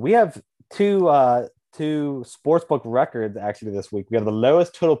 We have two sports book records actually this week. We have the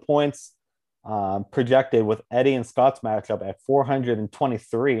lowest total points projected with Eddie and Scott's matchup at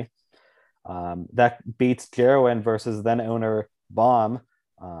 423. That beats Jerwin versus then owner Bomb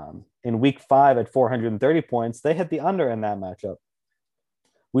in week 5 at 430 points. They hit the under in that matchup.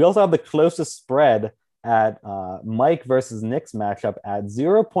 We also have the closest spread at Mike versus Nick's matchup at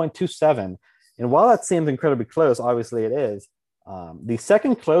 0.27. And while that seems incredibly close, obviously it is, the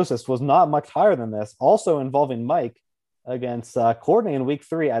second closest was not much higher than this, also involving Mike against Courtney in week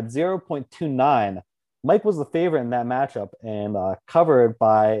 3 at 0.29. Mike was the favorite in that matchup and covered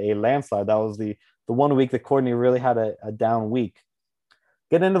by a landslide. That was the one week that Courtney really had a down week.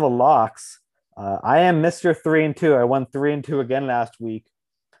 Get into the locks. I am Mr. 3-2. I won 3-2 again last week.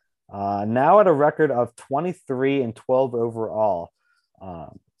 Now at a record of 23-12 overall. I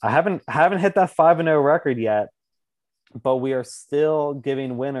haven't hit that 5-0 record yet, but we are still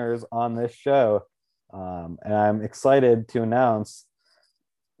giving winners on this show. And I'm excited to announce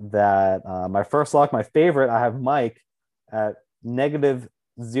that my first lock, my favorite, I have Mike at negative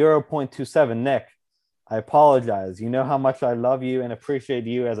 0.27. Nick, I apologize. You know how much I love you and appreciate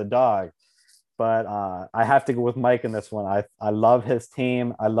you as a dog, but I have to go with Mike in this one. I love his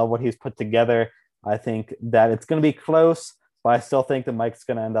team. I love what he's put together. I think that it's going to be close, but I still think that Mike's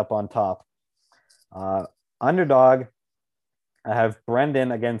going to end up on top. Underdog, I have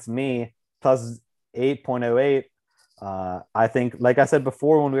Brendan against me plus 8.08. I think, like I said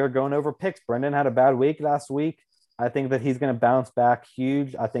before, when we were going over picks, Brendan had a bad week last week. I think that he's going to bounce back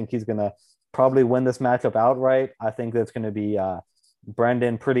huge. I think he's going to probably win this matchup outright. I think that's going to be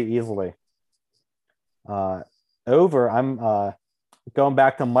Brendan pretty easily. Over, I'm going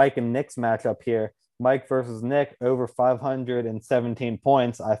back to Mike and Nick's matchup here. Mike versus Nick over 517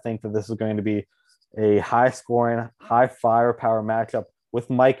 points. I think that this is going to be a high scoring, high firepower matchup. With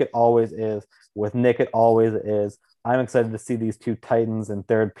Mike, it always is. With Nick, it always is. I'm excited to see these two Titans in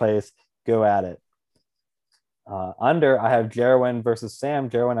third place go at it. Under, I have Jerwin versus Sam.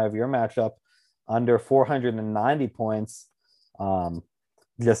 Jerwin, I have your matchup under 490 points.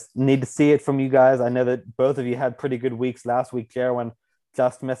 Just need to see it from you guys. I know that both of you had pretty good weeks last week. Jerwin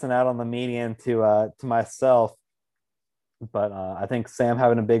just missing out on the median to myself. But I think Sam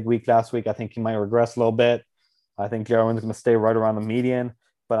having a big week last week, I think he might regress a little bit. I think Jerwin's going to stay right around the median,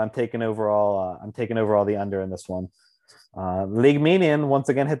 but I'm taking overall the under in this one. League median once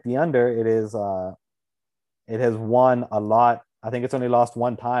again hit the under. It has won a lot. I think it's only lost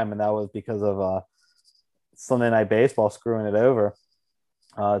one time, and that was because of Sunday Night Baseball screwing it over.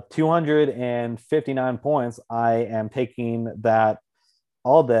 259 points. I am taking that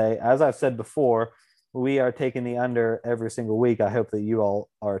all day. As I've said before, we are taking the under every single week. I hope that you all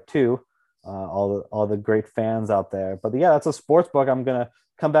are too. All the great fans out there. But yeah, that's a sports book. I'm gonna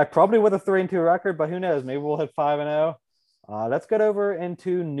come back probably with a 3-2 record, but who knows? Maybe we'll hit 5-0. Let's get over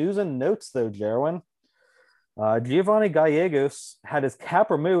into news and notes though, Jerwin. Giovanni Gallegos had his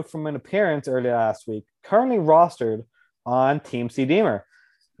cap removed from an appearance earlier last week, currently rostered on Team C Deemer.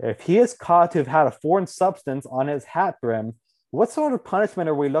 If he is caught to have had a foreign substance on his hat brim, what sort of punishment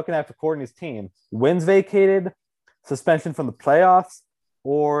are we looking at for Courtney's team? Wins vacated, suspension from the playoffs,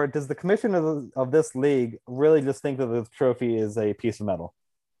 or does the commission of this league really just think that the trophy is a piece of metal?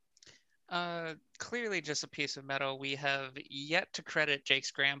 Clearly just a piece of metal. We have yet to credit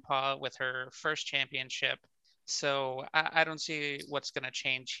Jake's grandpa with her first championship, so I don't see what's going to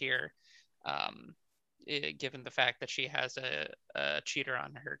change here, um, given the fact that she has a cheater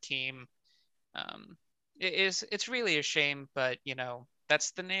on her team. Um, it's really a shame, but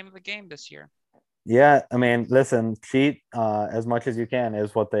that's the name of the game this year. Yeah, I mean, listen, cheat as much as you can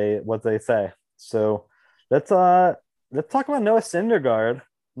is what they say. So let's uh let's talk about Noah Syndergaard.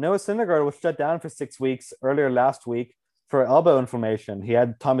 Noah Syndergaard was shut down for 6 weeks earlier last week for elbow inflammation. He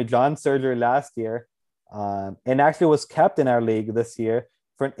had Tommy John surgery last year, and actually was kept in our league this year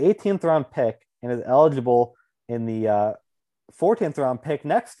for an 18th round pick and is eligible in the 14th round pick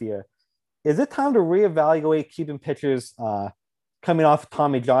next year. Is it time to reevaluate keeping pitchers coming off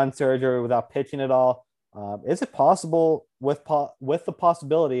Tommy John surgery without pitching at all? Is it possible with the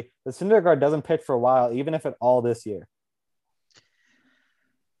possibility that Syndergaard doesn't pitch for a while, even if at all this year?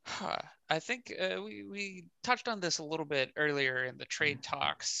 I think we touched on this a little bit earlier in the trade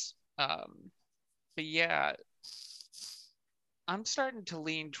talks. But yeah, I'm starting to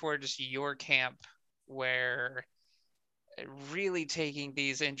lean towards your camp where really taking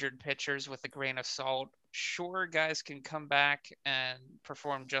these injured pitchers with a grain of salt. Sure, guys can come back and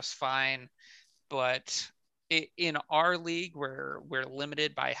perform just fine, but in our league, where we're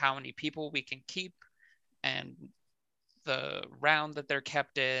limited by how many people we can keep and the round that they're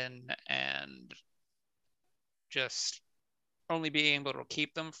kept in, and just only being able to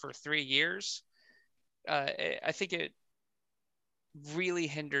keep them for 3 years, I think it really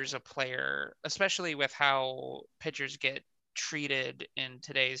hinders a player, especially with how pitchers get treated in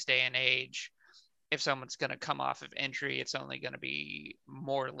today's day and age. If someone's going to come off of injury, it's only going to be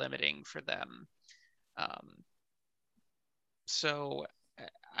more limiting for them. Um, so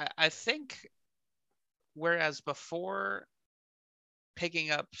I think whereas before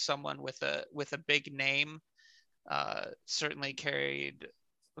picking up someone with a big name certainly carried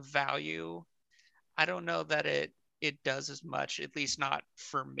value, I don't know that it does as much, at least not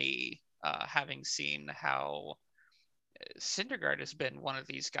for me, having seen how Syndergaard has been one of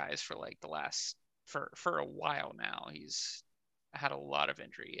these guys for like the last for a while now. He's had a lot of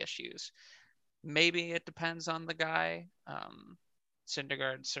injury issues. Maybe it depends on the guy.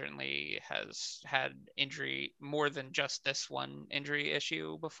 Syndergaard certainly has had injury more than just this one injury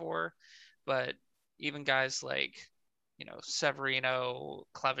issue before, but even guys like Severino,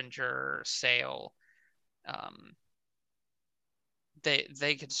 Clevenger, Sale, um,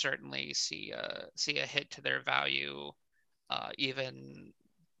 they could certainly see a hit to their value, even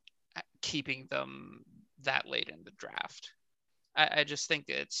keeping them that late in the draft. I just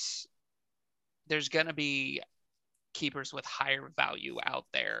think there's gonna be keepers with higher value out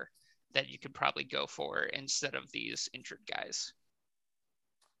there that you could probably go for instead of these injured guys.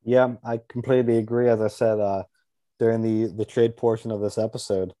 Yeah, I completely agree. As I said during the trade portion of this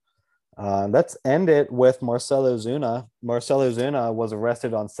episode, let's end it with Marcelo Zuna. Marcelo Zuna was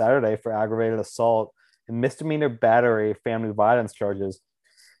arrested on Saturday for aggravated assault and misdemeanor battery family violence charges.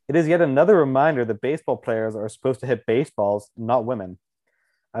 It is yet another reminder that baseball players are supposed to hit baseballs, not women.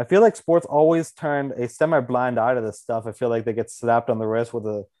 I feel like sports always turned a semi-blind eye to this stuff. I feel like they get slapped on the wrist with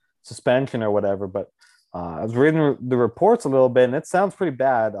a suspension or whatever. But I was reading the reports a little bit, and it sounds pretty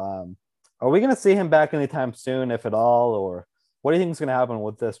bad. Are we going to see him back anytime soon, if at all, or what do you think is going to happen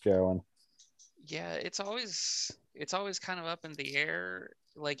with this, Jerwin? Yeah, it's always kind of up in the air.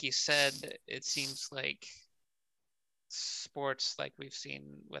 Like you said, it seems like sports like we've seen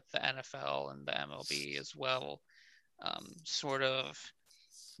with the NFL and the MLB as well, sort of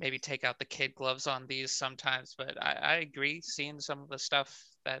maybe take out the kid gloves on these sometimes. But I agree, seeing some of the stuff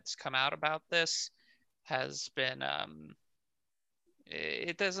that's come out about this has been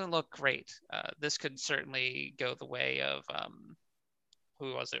it doesn't look great. This could certainly go the way of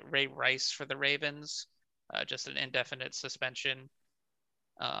who was it? Ray Rice for the Ravens, just an indefinite suspension.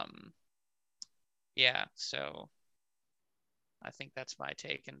 Um, yeah, so I think that's my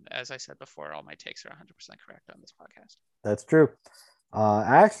take. And as I said before, all my takes are 100% correct on this podcast. That's true.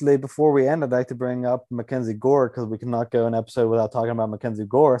 Actually, before we end, I'd like to bring up Mackenzie Gore because we cannot go an episode without talking about Mackenzie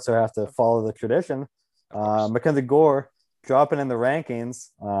Gore. So I have to follow the tradition. Of course. Mackenzie Gore dropping in the rankings,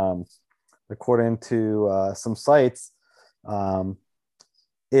 according to some sites. Um,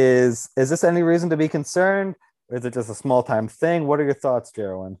 is this any reason to be concerned? Or is it just a small time thing? What are your thoughts,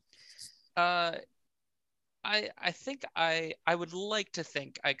 Jerwin? Uh, I think I would like to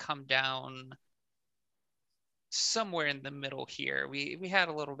think I come down somewhere in the middle here. We had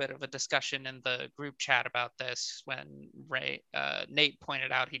a little bit of a discussion in the group chat about this when Nate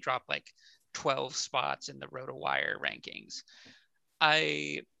pointed out he dropped like 12 spots in the RotoWire rankings.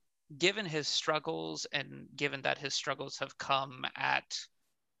 Given his struggles, and given that his struggles have come at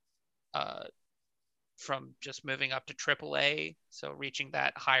from just moving up to AAA, so reaching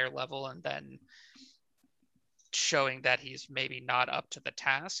that higher level and then showing that he's maybe not up to the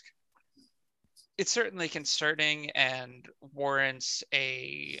task, it's certainly concerning and warrants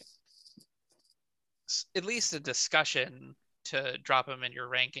at least a discussion to drop him in your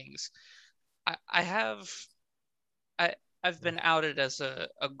rankings. I have I I've been outed as a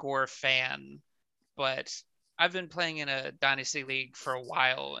Gore fan, but I've been playing in a dynasty league for a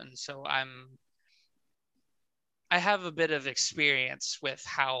while, and so I have a bit of experience with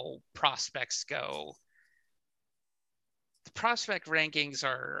how prospects go. The prospect rankings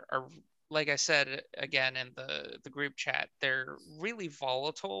are like I said again in the group chat, they're really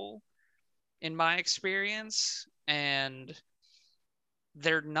volatile in my experience, and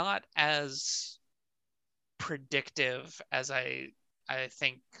they're not as predictive as I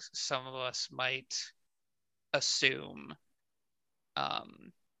think some of us might assume.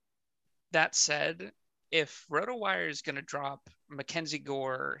 Um, that said, if RotoWire is going to drop Mackenzie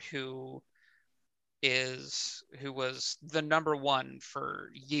Gore, who was the number one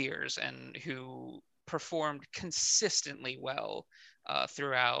for years and who performed consistently well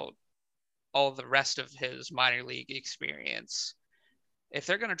throughout all the rest of his minor league experience, if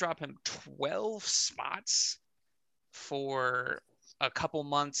they're going to drop him 12 spots for a couple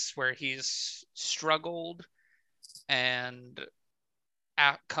months where he's struggled and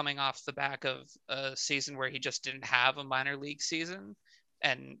coming off the back of a season where he just didn't have a minor league season,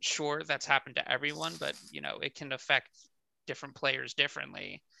 and sure, that's happened to everyone, but it can affect different players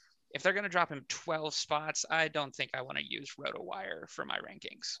differently. If they're going to drop him 12 spots, I don't think I want to use RotoWire for my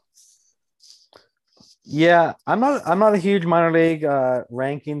rankings. Yeah, I'm not a huge minor league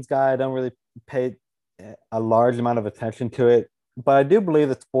rankings guy. I don't really pay a large amount of attention to it, but I do believe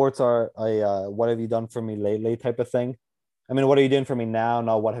that sports are a what have you done for me lately type of thing. I mean, what are you doing for me now?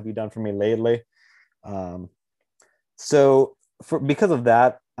 Not what have you done for me lately? Um, so because of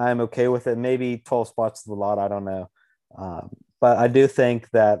that, I'm okay with it. Maybe 12 spots is a lot. I don't know. But I do think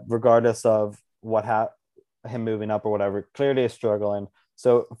that regardless of him moving up or whatever, clearly is struggling.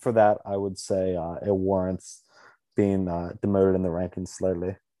 So for that, I would say it warrants being demoted in the rankings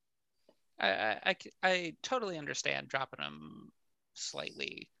slightly. I totally understand dropping him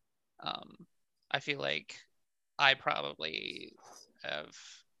slightly. I feel like I probably have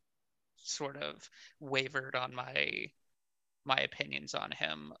sort of wavered on my opinions on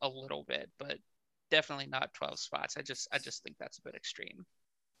him a little bit, but definitely not 12 spots. I just think that's a bit extreme.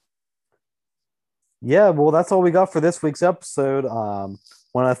 Yeah, well, that's all we got for this week's episode. Want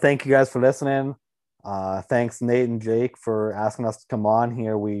to thank you guys for listening. Thanks, Nate and Jake, for asking us to come on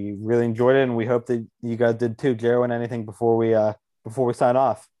here. We really enjoyed it, and we hope that you guys did too. Jaron, anything before we sign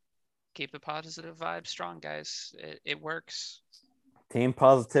off? Keep the positive vibe strong, guys. It works. Team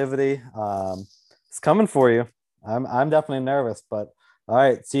positivity. It's coming for you. I'm definitely nervous, but all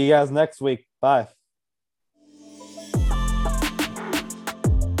right. See you guys next week. Bye.